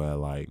be in where,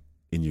 like,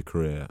 in your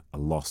career, a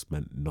loss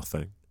meant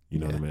nothing. You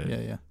know what I mean?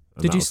 Yeah.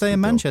 Did you stay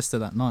in Manchester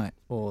that night,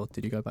 or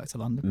did you go back to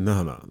London?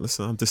 No.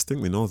 Listen, I'm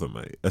distinctly northern,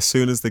 mate. As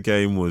soon as the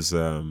game was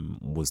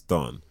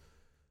done,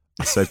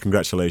 I said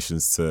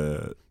congratulations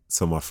to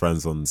some of my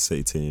friends on the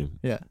City team.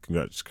 Yeah.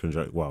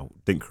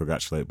 Didn't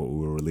congratulate, but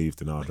we were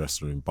relieved in our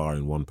dressing room,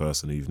 barring one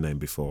person who you've named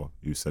before,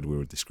 who said we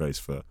were a disgrace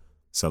for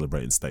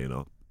celebrating staying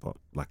up, but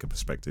lack of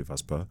perspective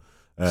as per.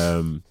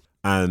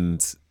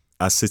 And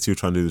as City were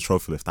trying to do the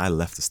trophy lift, I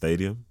left the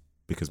stadium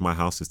because my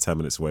house is 10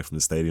 minutes away from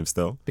the stadium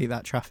still. Beat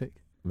that traffic.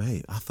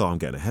 Mate, I thought I'm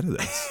getting ahead of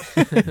this.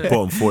 But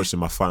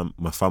unfortunately,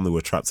 my family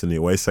were trapped in the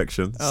away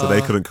section, so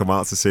they couldn't come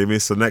out to see me.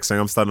 So next thing,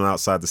 I'm standing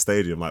outside the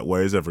stadium, like,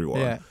 where's everyone?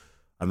 Yeah.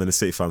 And then the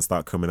City fans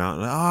start coming out,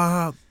 and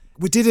like,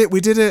 we did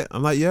it.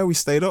 I'm like, yeah, we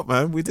stayed up,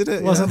 man. We did it.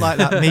 It wasn't like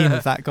that meme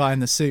of that guy in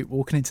the suit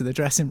walking into the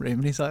dressing room,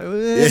 and he's like,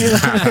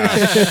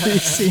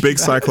 Big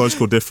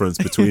psychological difference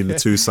between the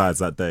two sides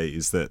that day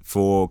is that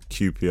for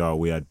QPR,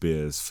 we had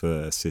beers,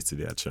 for City,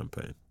 they had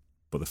champagne.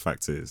 But the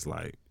fact is,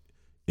 like,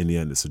 in the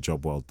end, it's a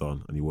job well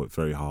done, and you work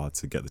very hard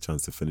to get the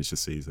chance to finish the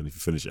season. If you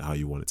finish it how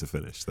you want it to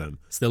finish, then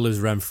still lives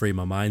rent-free in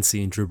my mind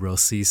seeing Djibril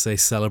Cissé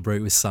celebrate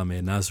with Sammy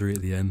and Nasri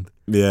at the end.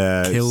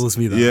 Yeah, kills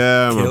me.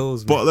 That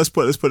kills me. But let's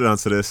put it down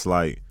to this: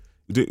 like,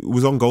 it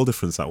was on goal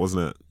difference, that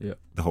wasn't it? Yeah,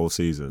 the whole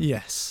season.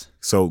 Yes.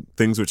 So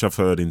things which I've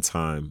heard in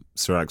time,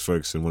 Sir Alex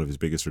Ferguson, one of his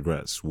biggest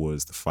regrets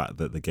was the fact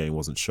that the game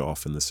wasn't shut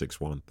off in the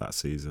 6-1 that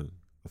season.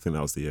 I think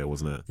that was the year,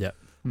 wasn't it? Yeah.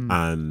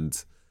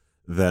 And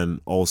then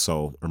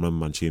also, I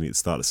remember Mancini at the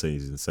start of the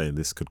season saying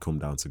this could come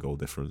down to goal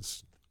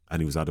difference.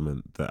 And he was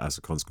adamant that as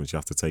a consequence, you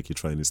have to take your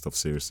training stuff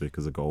seriously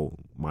because a goal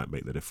might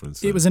make the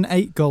difference. It was an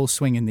 8-goal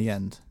swing in the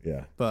end.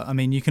 Yeah. But, I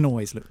mean, you can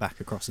always look back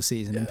across the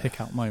season and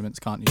pick out moments,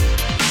 can't you?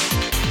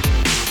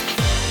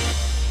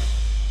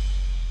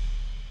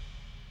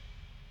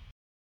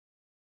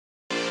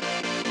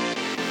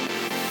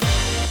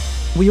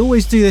 We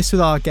always do this with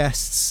our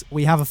guests.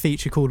 We have a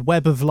feature called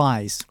Web of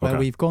Lies, where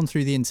we've gone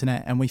through the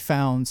internet and we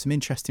found some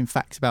interesting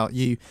facts about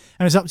you.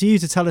 And it's up to you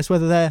to tell us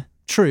whether they're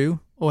true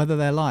or whether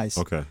they're lies.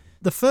 Okay.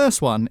 The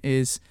first one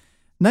is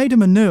Nader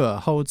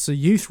Manua holds a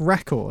youth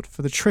record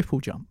for the triple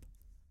jump.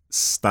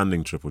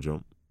 Standing triple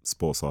jump,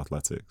 sports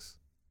athletics.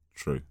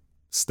 True.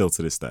 Still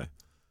to this day.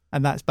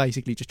 And that's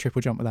basically just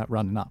triple jump without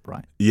running up,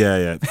 right?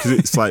 Yeah.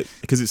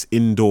 Because it's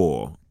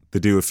indoor. They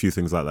do a few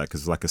things like that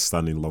because it's like a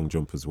standing long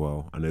jump as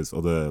well. And there's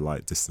other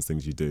like distance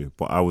things you do.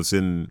 But I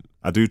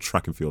do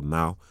track and field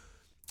now.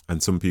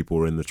 And some people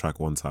were in the track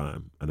one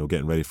time and they were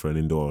getting ready for an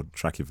indoor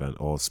track event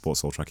or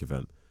sports hall track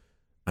event.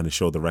 And they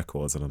showed the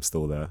records and I'm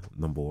still there,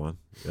 number one.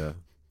 Yeah.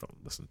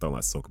 Don't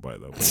like to talk about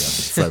it though. But yeah,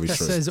 it's very true.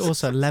 So it's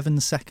also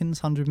 11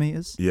 seconds, 100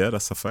 metres? Yeah,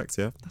 that's a fact,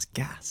 yeah. That's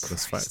gas.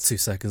 That's fact. 2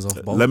 seconds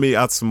off ball. Let me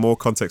add some more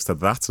context to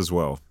that as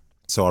well.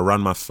 So I ran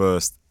my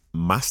first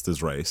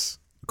Masters race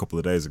a couple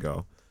of days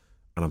ago.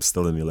 And I'm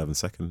still in the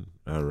 11-second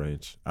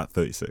range at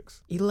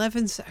 36.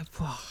 11 seconds?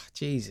 Oh,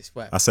 Jesus.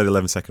 Wow. I said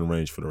 11-second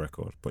range for the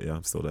record, but yeah,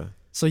 I'm still there.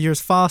 So you're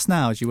as fast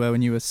now as you were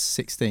when you were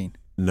 16?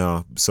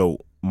 No.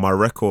 So my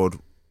record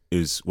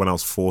is when I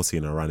was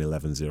 14, I ran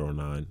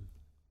 11.09.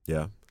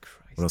 Yeah.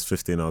 Christ. When I was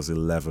 15, I was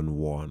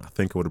 11.1. I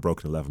think I would have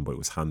broken 11, but it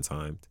was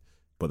hand-timed.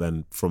 But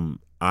then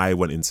I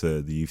went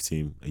into the youth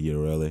team a year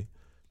early.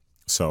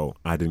 So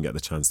I didn't get the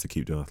chance to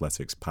keep doing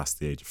athletics past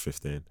the age of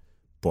 15.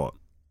 But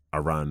I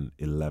ran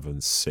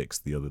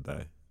 11.6 the other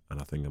day, and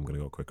I think I'm going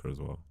to go quicker as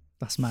well.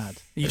 That's mad.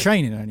 Are you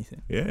training or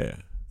anything? Yeah.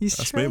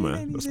 That's me,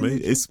 man. That's me.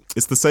 It's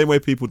the same way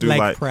people do leg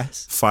like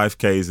press.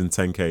 5Ks and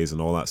 10Ks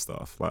and all that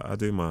stuff. Like I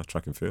do my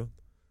track and field.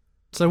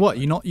 So what?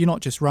 You're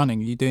not just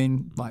running. Are you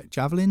doing like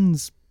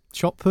javelins,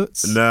 shot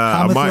puts?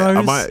 Nah,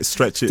 I might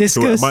stretch it.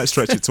 Discus? I might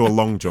stretch it to a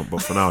long jump,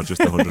 but for now,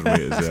 just 100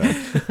 meters.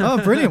 Yeah.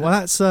 Oh, brilliant! Well,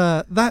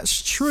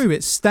 that's true.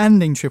 It's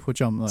standing triple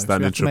jump though. Standing so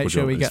we have to triple make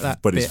sure jump, we get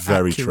that. But it's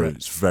very accurate. true.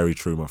 It's very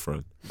true, my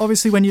friend.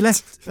 Obviously, when you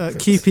left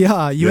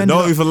QPR, you ended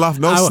not up... even laugh.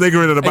 No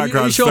sniggering in the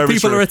background. Are you sure very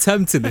people true. are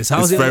attempting this?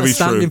 How's it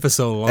standing for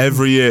so long?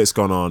 Every year it's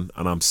gone on,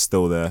 and I'm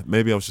still there.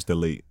 Maybe I was just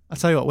elite. I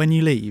tell you what, when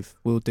you leave,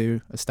 we'll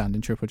do a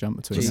standing triple jump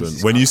between us.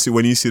 Listen,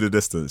 when you see the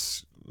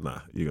distance,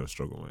 nah, you're gonna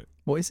struggle, mate.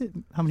 What is it?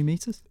 How many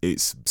meters?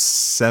 It's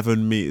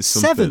 7 meters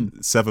something.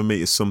 7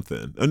 meters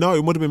something. No,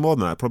 it would have been more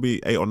than that.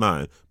 Probably 8 or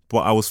 9. But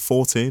I was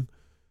 14.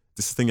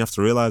 This is the thing you have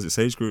to realise. It's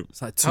age group.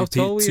 It's like How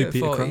tall were you at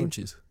Peter 14?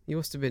 Crouches. You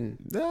must have been...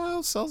 Yeah, I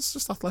was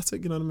just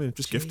athletic, you know what I mean?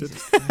 Just gifted.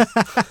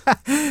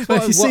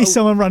 Well, if you see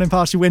someone running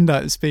past your window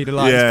at the speed of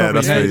light, yeah,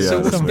 it's probably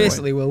that's So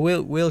basically,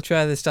 we'll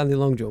try the standing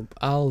long jump.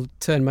 I'll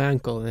turn my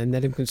ankle and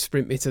then Nedim can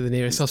sprint me to the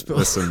nearest hospital.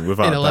 Listen,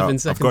 without in 11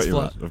 doubt, seconds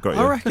flat. I've got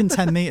you. I reckon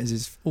 10 metres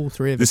is all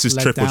three of us. This is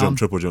leg triple down.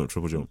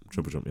 jump,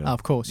 yeah. Oh,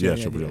 of course,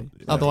 triple jump.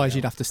 Yeah, Otherwise,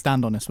 you'd have to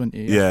stand on us, wouldn't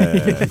you? Yeah,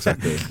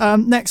 exactly.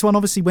 Next one,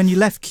 obviously, when you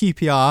left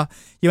QPR,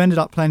 you ended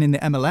up playing in the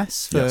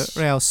MLS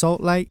for Real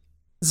Salt Lake.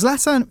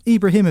 Zlatan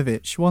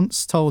Ibrahimovic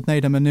once told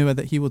Nader Manua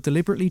that he will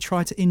deliberately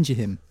try to injure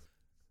him.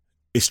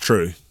 It's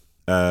true.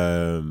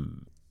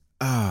 Man,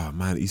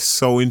 he's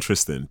so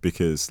interesting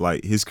because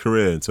like his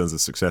career in terms of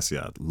success he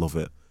had, love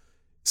it.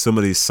 Some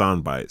of these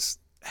sound bites,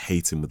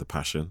 hate him with a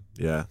passion,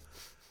 yeah.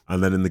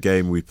 And then in the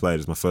game we played,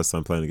 it was my first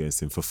time playing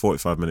against him. For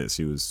 45 minutes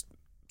he was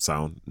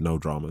sound, no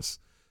dramas.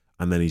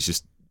 And then he's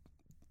just,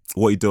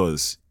 what he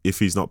does, if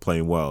he's not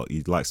playing well,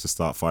 he likes to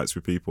start fights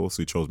with people.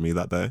 So he chose me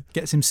that day.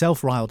 Gets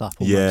himself riled up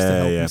almost to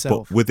help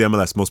himself. But with the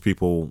MLS, most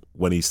people,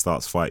 when he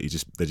starts fight,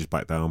 they just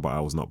back down. But I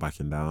was not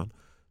backing down.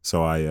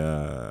 So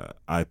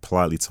I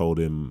politely told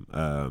him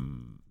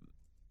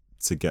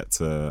to get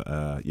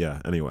to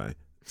anyway.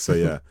 So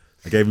yeah,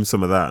 I gave him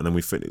some of that, and then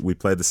we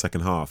played the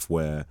second half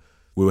where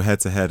we were head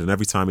to head, and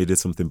every time he did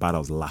something bad, I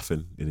was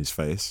laughing in his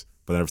face.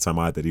 But every time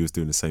I did, he was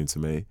doing the same to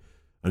me.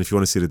 And if you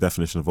want to see the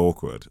definition of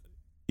awkward.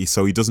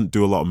 So he doesn't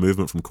do a lot of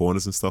movement from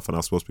corners and stuff, and I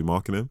was supposed to be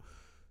marking him.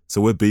 So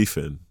we're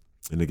beefing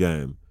in the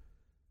game,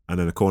 and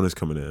then a corner's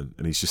coming in,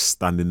 and he's just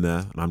standing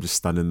there, and I'm just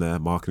standing there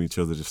marking each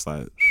other, just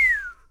like,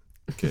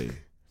 okay.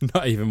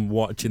 Not even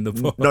watching the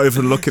ball. Not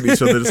even looking at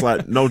each other, just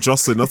like, no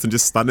jostling, nothing,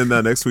 just standing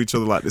there next to each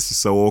other like, this is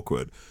so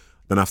awkward.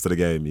 Then after the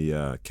game, he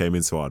came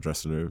into our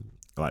dressing room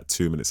like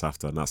 2 minutes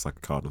after, and that's like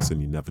a cardinal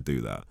sin, you never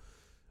do that.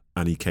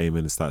 And he came in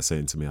and started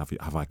saying to me,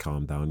 have I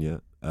calmed down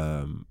yet?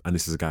 And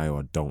this is a guy who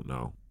I don't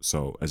know.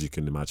 So as you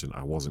can imagine,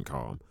 I wasn't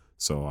calm.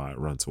 So I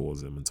ran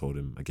towards him and told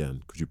him,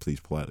 again, could you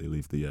please politely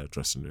leave the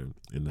dressing room?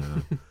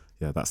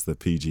 That's the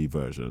PG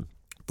version.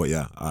 But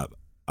yeah,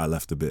 I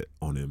left a bit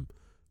on him.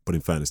 But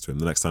in fairness to him,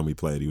 the next time we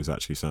played, he was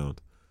actually sound,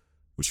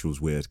 which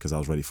was weird because I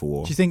was ready for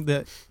war. Do you think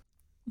that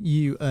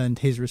you earned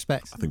his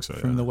respect? I think so,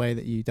 from the way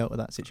that you dealt with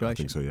that situation? I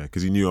think so, yeah.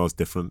 Because he knew I was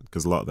different.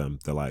 Because a lot of them,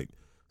 they're like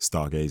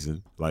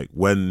stargazing. Like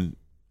when...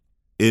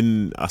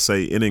 In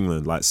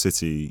England, like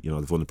City,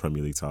 they've won the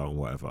Premier League title and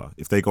whatever.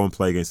 If they go and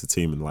play against a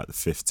team in like the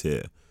 5th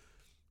tier,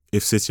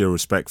 if City are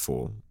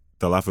respectful,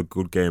 they'll have a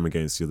good game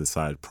against the other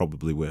side,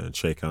 probably win,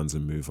 shake hands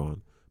and move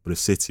on. But if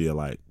City are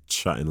like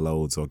chatting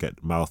loads or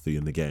get mouthy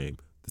in the game,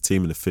 the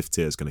team in the 5th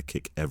tier is going to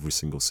kick every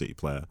single City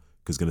player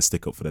because they're going to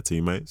stick up for their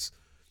teammates.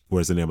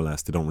 Whereas in the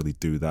MLS, they don't really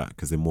do that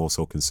because they're more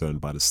so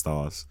concerned by the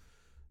stars.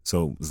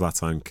 So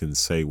Zlatan can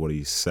say what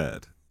he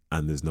said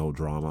and there's no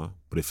drama.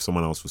 But if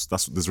someone else was...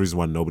 There's a reason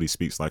why nobody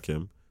speaks like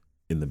him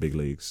in the big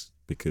leagues,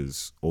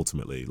 because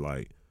ultimately,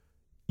 like,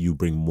 you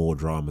bring more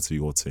drama to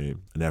your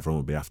team and everyone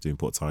will be after you and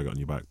put a target on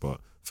your back.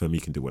 But for him, he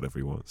can do whatever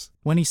he wants.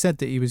 When he said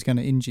that he was going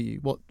to injure you,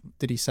 what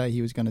did he say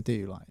he was going to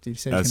do? Like, did he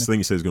say? I think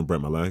he said he was going to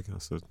break my leg. I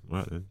said,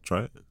 right then,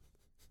 try it.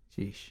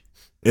 Sheesh.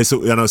 It's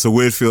a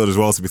weird field as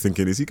well to be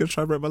thinking, is he going to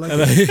try and break my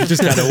leg? You're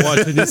just kind of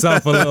watching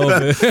yourself a little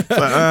bit.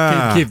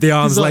 Like, keep the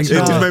arms length.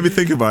 It just made me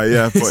think about it,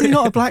 yeah. Is he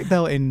not a black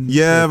belt in...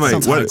 Yeah, mate.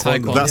 When,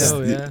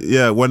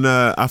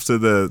 Taekwondo, after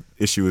the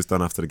issue was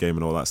done after the game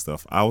and all that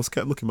stuff, I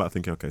kept looking back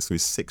thinking, okay, so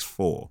he's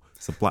 6'4",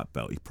 it's a black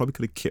belt. He probably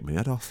could have kicked my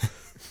head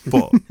off.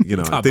 But, it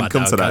didn't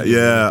come to that.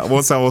 Yeah,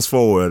 once I was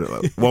forward,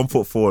 1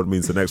 foot forward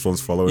means the next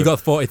one's following. You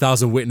got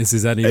 40,000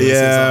 witnesses anyway.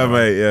 Yeah,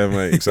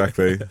 mate,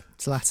 exactly.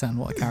 Zlatan,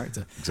 what a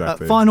character.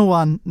 Exactly. Final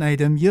one,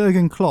 Nadim.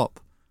 Jurgen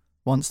Klopp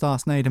once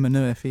asked Nadim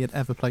Manua if he had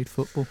ever played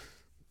football.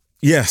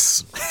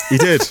 Yes, he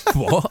did.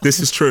 What? This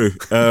is true.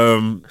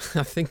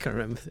 I think I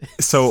remember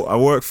this. So I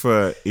work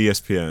for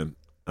ESPN,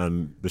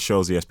 and the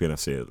show's ESPN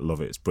FC. I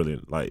love it. It's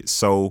brilliant. Like, it's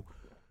so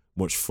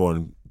much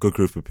fun. Good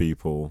group of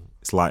people.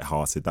 It's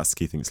light-hearted. That's the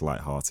key thing. It's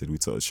light-hearted. We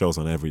talk, the show's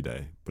on every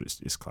day, but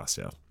it's class,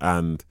 yeah.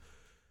 And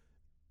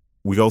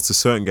we go to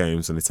certain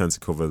games, and they tend to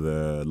cover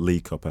the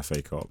League Cup,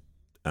 FA Cup,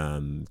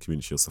 and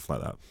Community Shield, stuff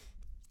like that.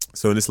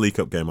 So in this League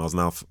Cup game, I was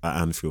now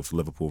at Anfield for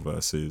Liverpool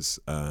versus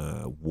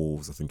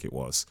Wolves, I think it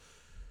was.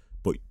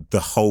 But the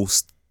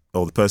host,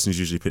 or the person who's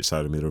usually pitch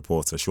side of me, the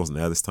reporter, she wasn't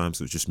there this time,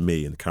 so it was just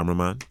me and the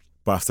cameraman.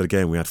 But after the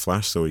game, we had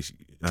flash, so we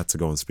had to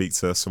go and speak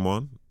to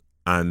someone.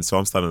 And so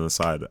I'm standing on the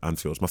side at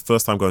Anfield. It's my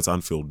first time going to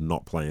Anfield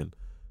not playing.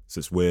 So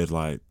it's weird,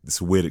 like, it's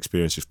a weird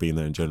experience just being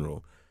there in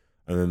general.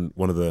 And then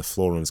one of the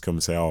floor runners come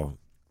and say, oh,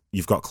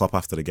 you've got Klopp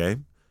after the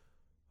game?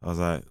 I was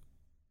like,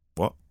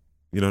 what?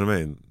 You know what I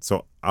mean?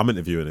 So I'm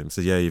interviewing him. He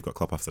says, yeah, you've got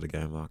Klopp after the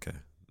game. Like, okay,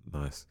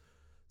 nice.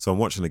 So I'm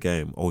watching the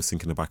game, always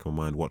thinking in the back of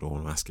my mind, what do I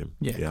want to ask him?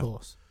 Yeah, of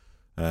course.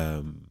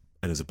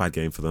 And it was a bad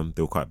game for them.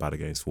 They were quite bad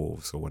against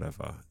Wolves or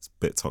whatever. It's a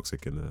bit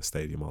toxic in the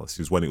stadium. It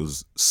was when it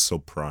was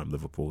subprime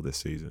Liverpool this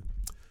season.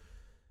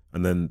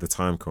 And then the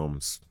time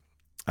comes,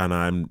 and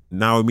I'm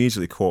now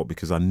immediately caught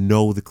because I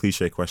know the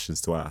cliche questions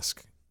to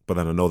ask, but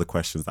then I know the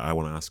questions that I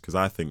want to ask, because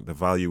I think the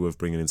value of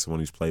bringing in someone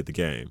who's played the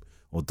game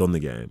or done the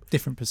game.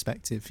 Different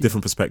perspective.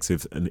 Different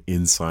perspective and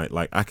insight.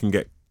 Like, I can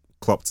get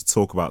Klopp to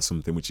talk about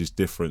something which is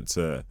different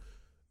to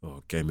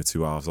game of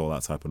 2 hours, all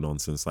that type of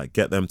nonsense. Like,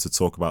 get them to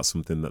talk about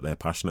something that they're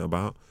passionate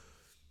about.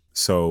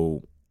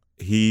 So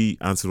he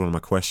answered one of my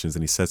questions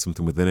and he said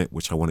something within it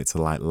which I wanted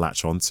to like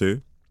latch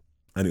onto,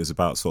 and it was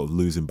about sort of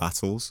losing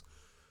battles.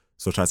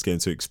 So I tried to get him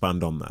to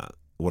expand on that.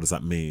 What does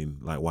that mean?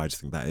 Like, why do you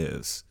think that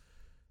is?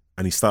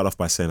 And he started off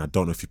by saying, I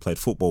don't know if you played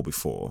football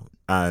before,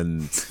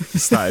 and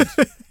started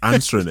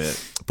answering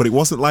it. But it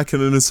wasn't like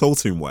in an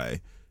insulting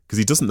way, because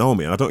he doesn't know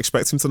me and I don't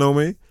expect him to know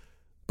me.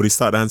 But he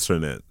started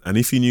answering it. And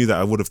if he knew that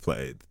I would have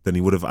played, then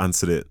he would have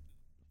answered it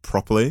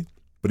properly.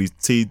 But he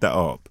teed that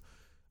up.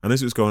 And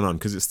as it was going on,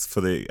 because it's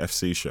for the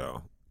FC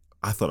show,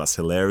 I thought that's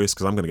hilarious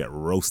because I'm going to get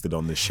roasted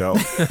on this show.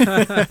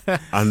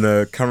 And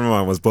the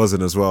cameraman was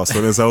buzzing as well. So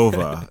when it was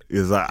over, he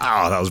was like,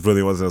 oh, that was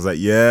brilliant. I was like,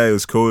 yeah, it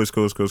was cool.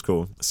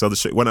 So the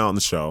show went out on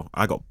the show.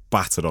 I got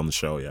battered on the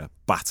show,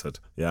 battered.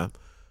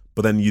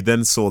 But then you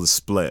then saw the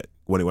split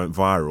when it went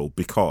viral,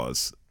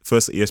 because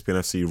first ESPN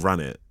FC ran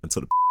it and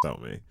took the out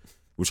of me,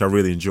 which I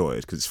really enjoyed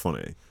because it's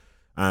funny.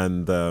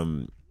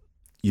 And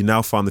you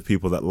now find the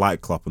people that like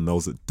Klopp and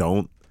those that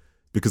don't.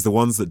 Because the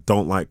ones that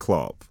don't like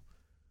Klopp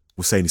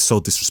were saying he's so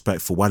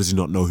disrespectful, why does he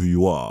not know who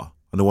you are?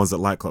 And the ones that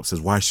like Klopp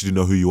says, why should you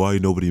know who you are?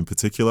 You're nobody in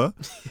particular.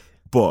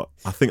 But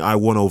I think I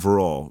won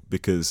overall,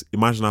 because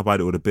imagine how bad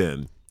it would have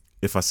been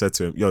if I said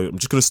to him, yo, I'm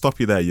just going to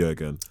stop you there,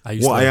 Jurgen. I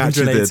used to play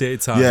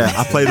 188 times. Yeah,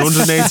 I played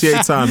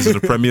 188 times in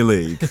the Premier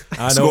League.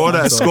 Scored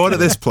at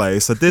this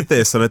place. I did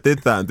this and I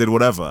did that and did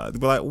whatever.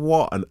 They'd be like,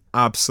 what an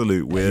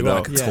absolute weirdo. You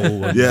look like a tall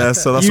one. Yeah,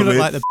 so that's you what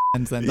look like the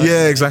band then.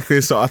 Yeah,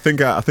 exactly. So I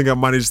think I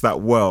managed that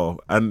well.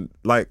 And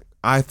like,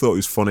 I thought it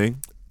was funny.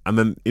 And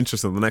then,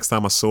 interesting, the next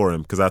time I saw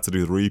him, because I had to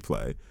do the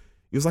replay,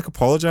 he was like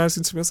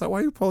apologising to me. I was like, why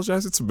are you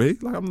apologising to me?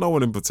 Like, I'm no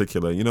one in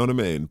particular, you know what I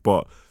mean?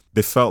 But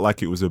they felt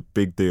like it was a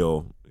big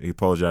deal. He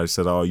apologised,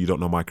 said, oh, you don't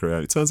know my career.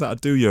 It turns out I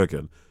do,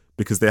 Jurgen,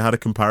 because they had a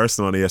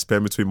comparison on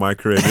ESPN between my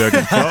career and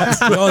Jurgen Klopp's.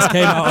 Yours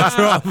came out on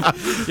top.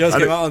 Yours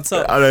came out on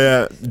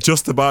top.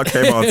 Just about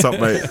came out on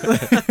top, mate.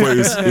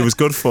 But it was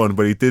good fun,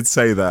 but he did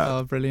say that.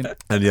 Oh, brilliant.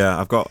 And yeah,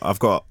 I've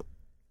got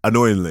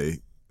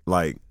annoyingly,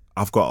 like,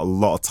 I've got a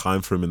lot of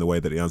time for him in the way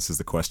that he answers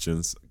the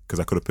questions,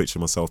 because I could have pictured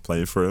myself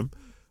playing for him.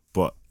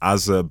 But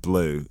as a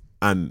Blue,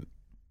 and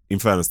in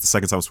fairness, the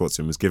second time I spoke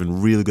to him, was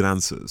giving really good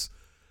answers.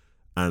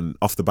 And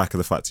off the back of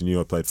the fact he knew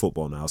I played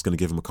football now, I was going to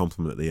give him a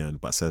compliment at the end.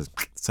 But I said,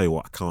 tell you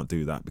what, I can't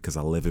do that because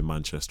I live in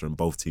Manchester and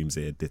both teams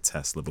here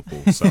detest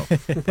Liverpool. So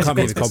can't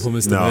give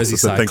compliments to Merseyside.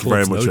 So thank you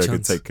very much. No I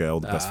could take all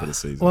the best for the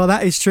season. Well,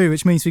 that is true,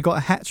 which means we got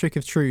a hat trick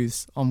of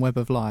truths on Web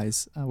of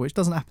Lies, which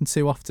doesn't happen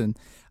too often.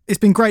 It's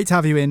been great to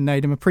have you in,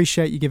 Nedum.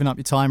 Appreciate you giving up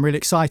your time. Really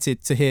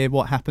excited to hear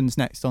what happens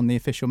next on the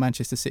official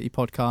Manchester City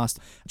podcast.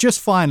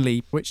 Just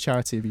finally, which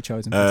charity have you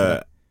chosen for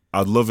today?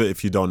 I'd love it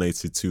if you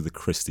donated to the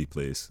Christie,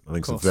 please. I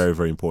think it's a very,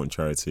 very important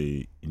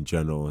charity in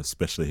general,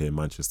 especially here in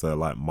Manchester.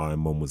 Like, my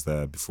mum was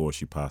there before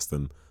she passed,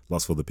 and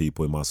lots of other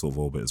people in my sort of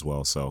orbit as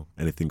well. So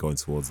anything going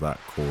towards that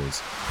cause.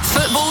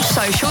 Football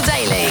Social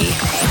Daily.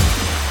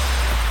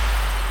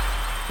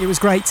 It was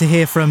great to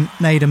hear from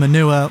Nedum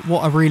Onuoha.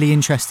 What a really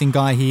interesting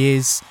guy he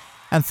is.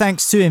 And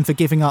thanks to him for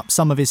giving up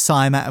some of his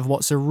time out of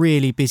what's a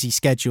really busy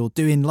schedule,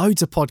 doing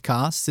loads of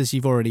podcasts, as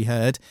you've already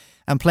heard,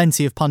 and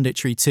plenty of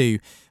punditry too.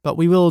 But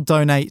we will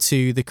donate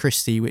to the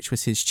Christie, which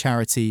was his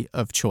charity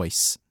of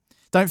choice.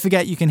 Don't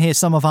forget you can hear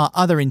some of our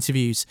other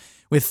interviews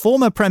with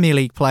former Premier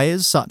League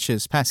players such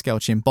as Pascal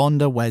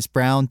Chimbonda, Wes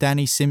Brown,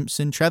 Danny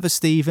Simpson, Trevor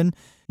Steven,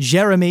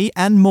 Jeremy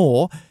and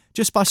more,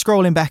 just by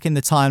scrolling back in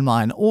the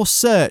timeline, or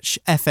search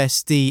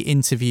FSD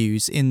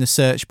interviews in the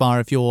search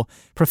bar of your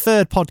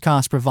preferred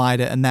podcast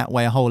provider, and that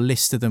way a whole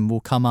list of them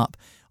will come up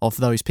of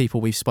those people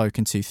we've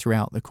spoken to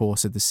throughout the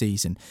course of the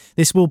season.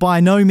 This will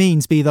by no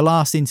means be the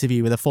last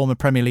interview with a former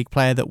Premier League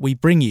player that we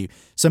bring you,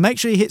 so make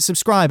sure you hit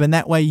subscribe, and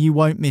that way you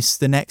won't miss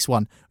the next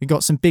one. We've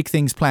got some big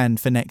things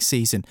planned for next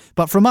season.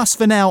 But from us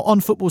for now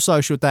on Football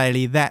Social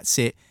Daily, that's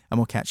it, and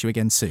we'll catch you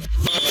again soon.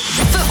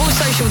 Football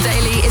Social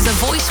Daily is a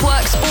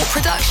VoiceWorks sport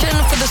production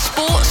for the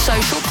Sport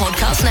Social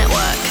Podcast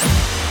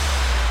Network.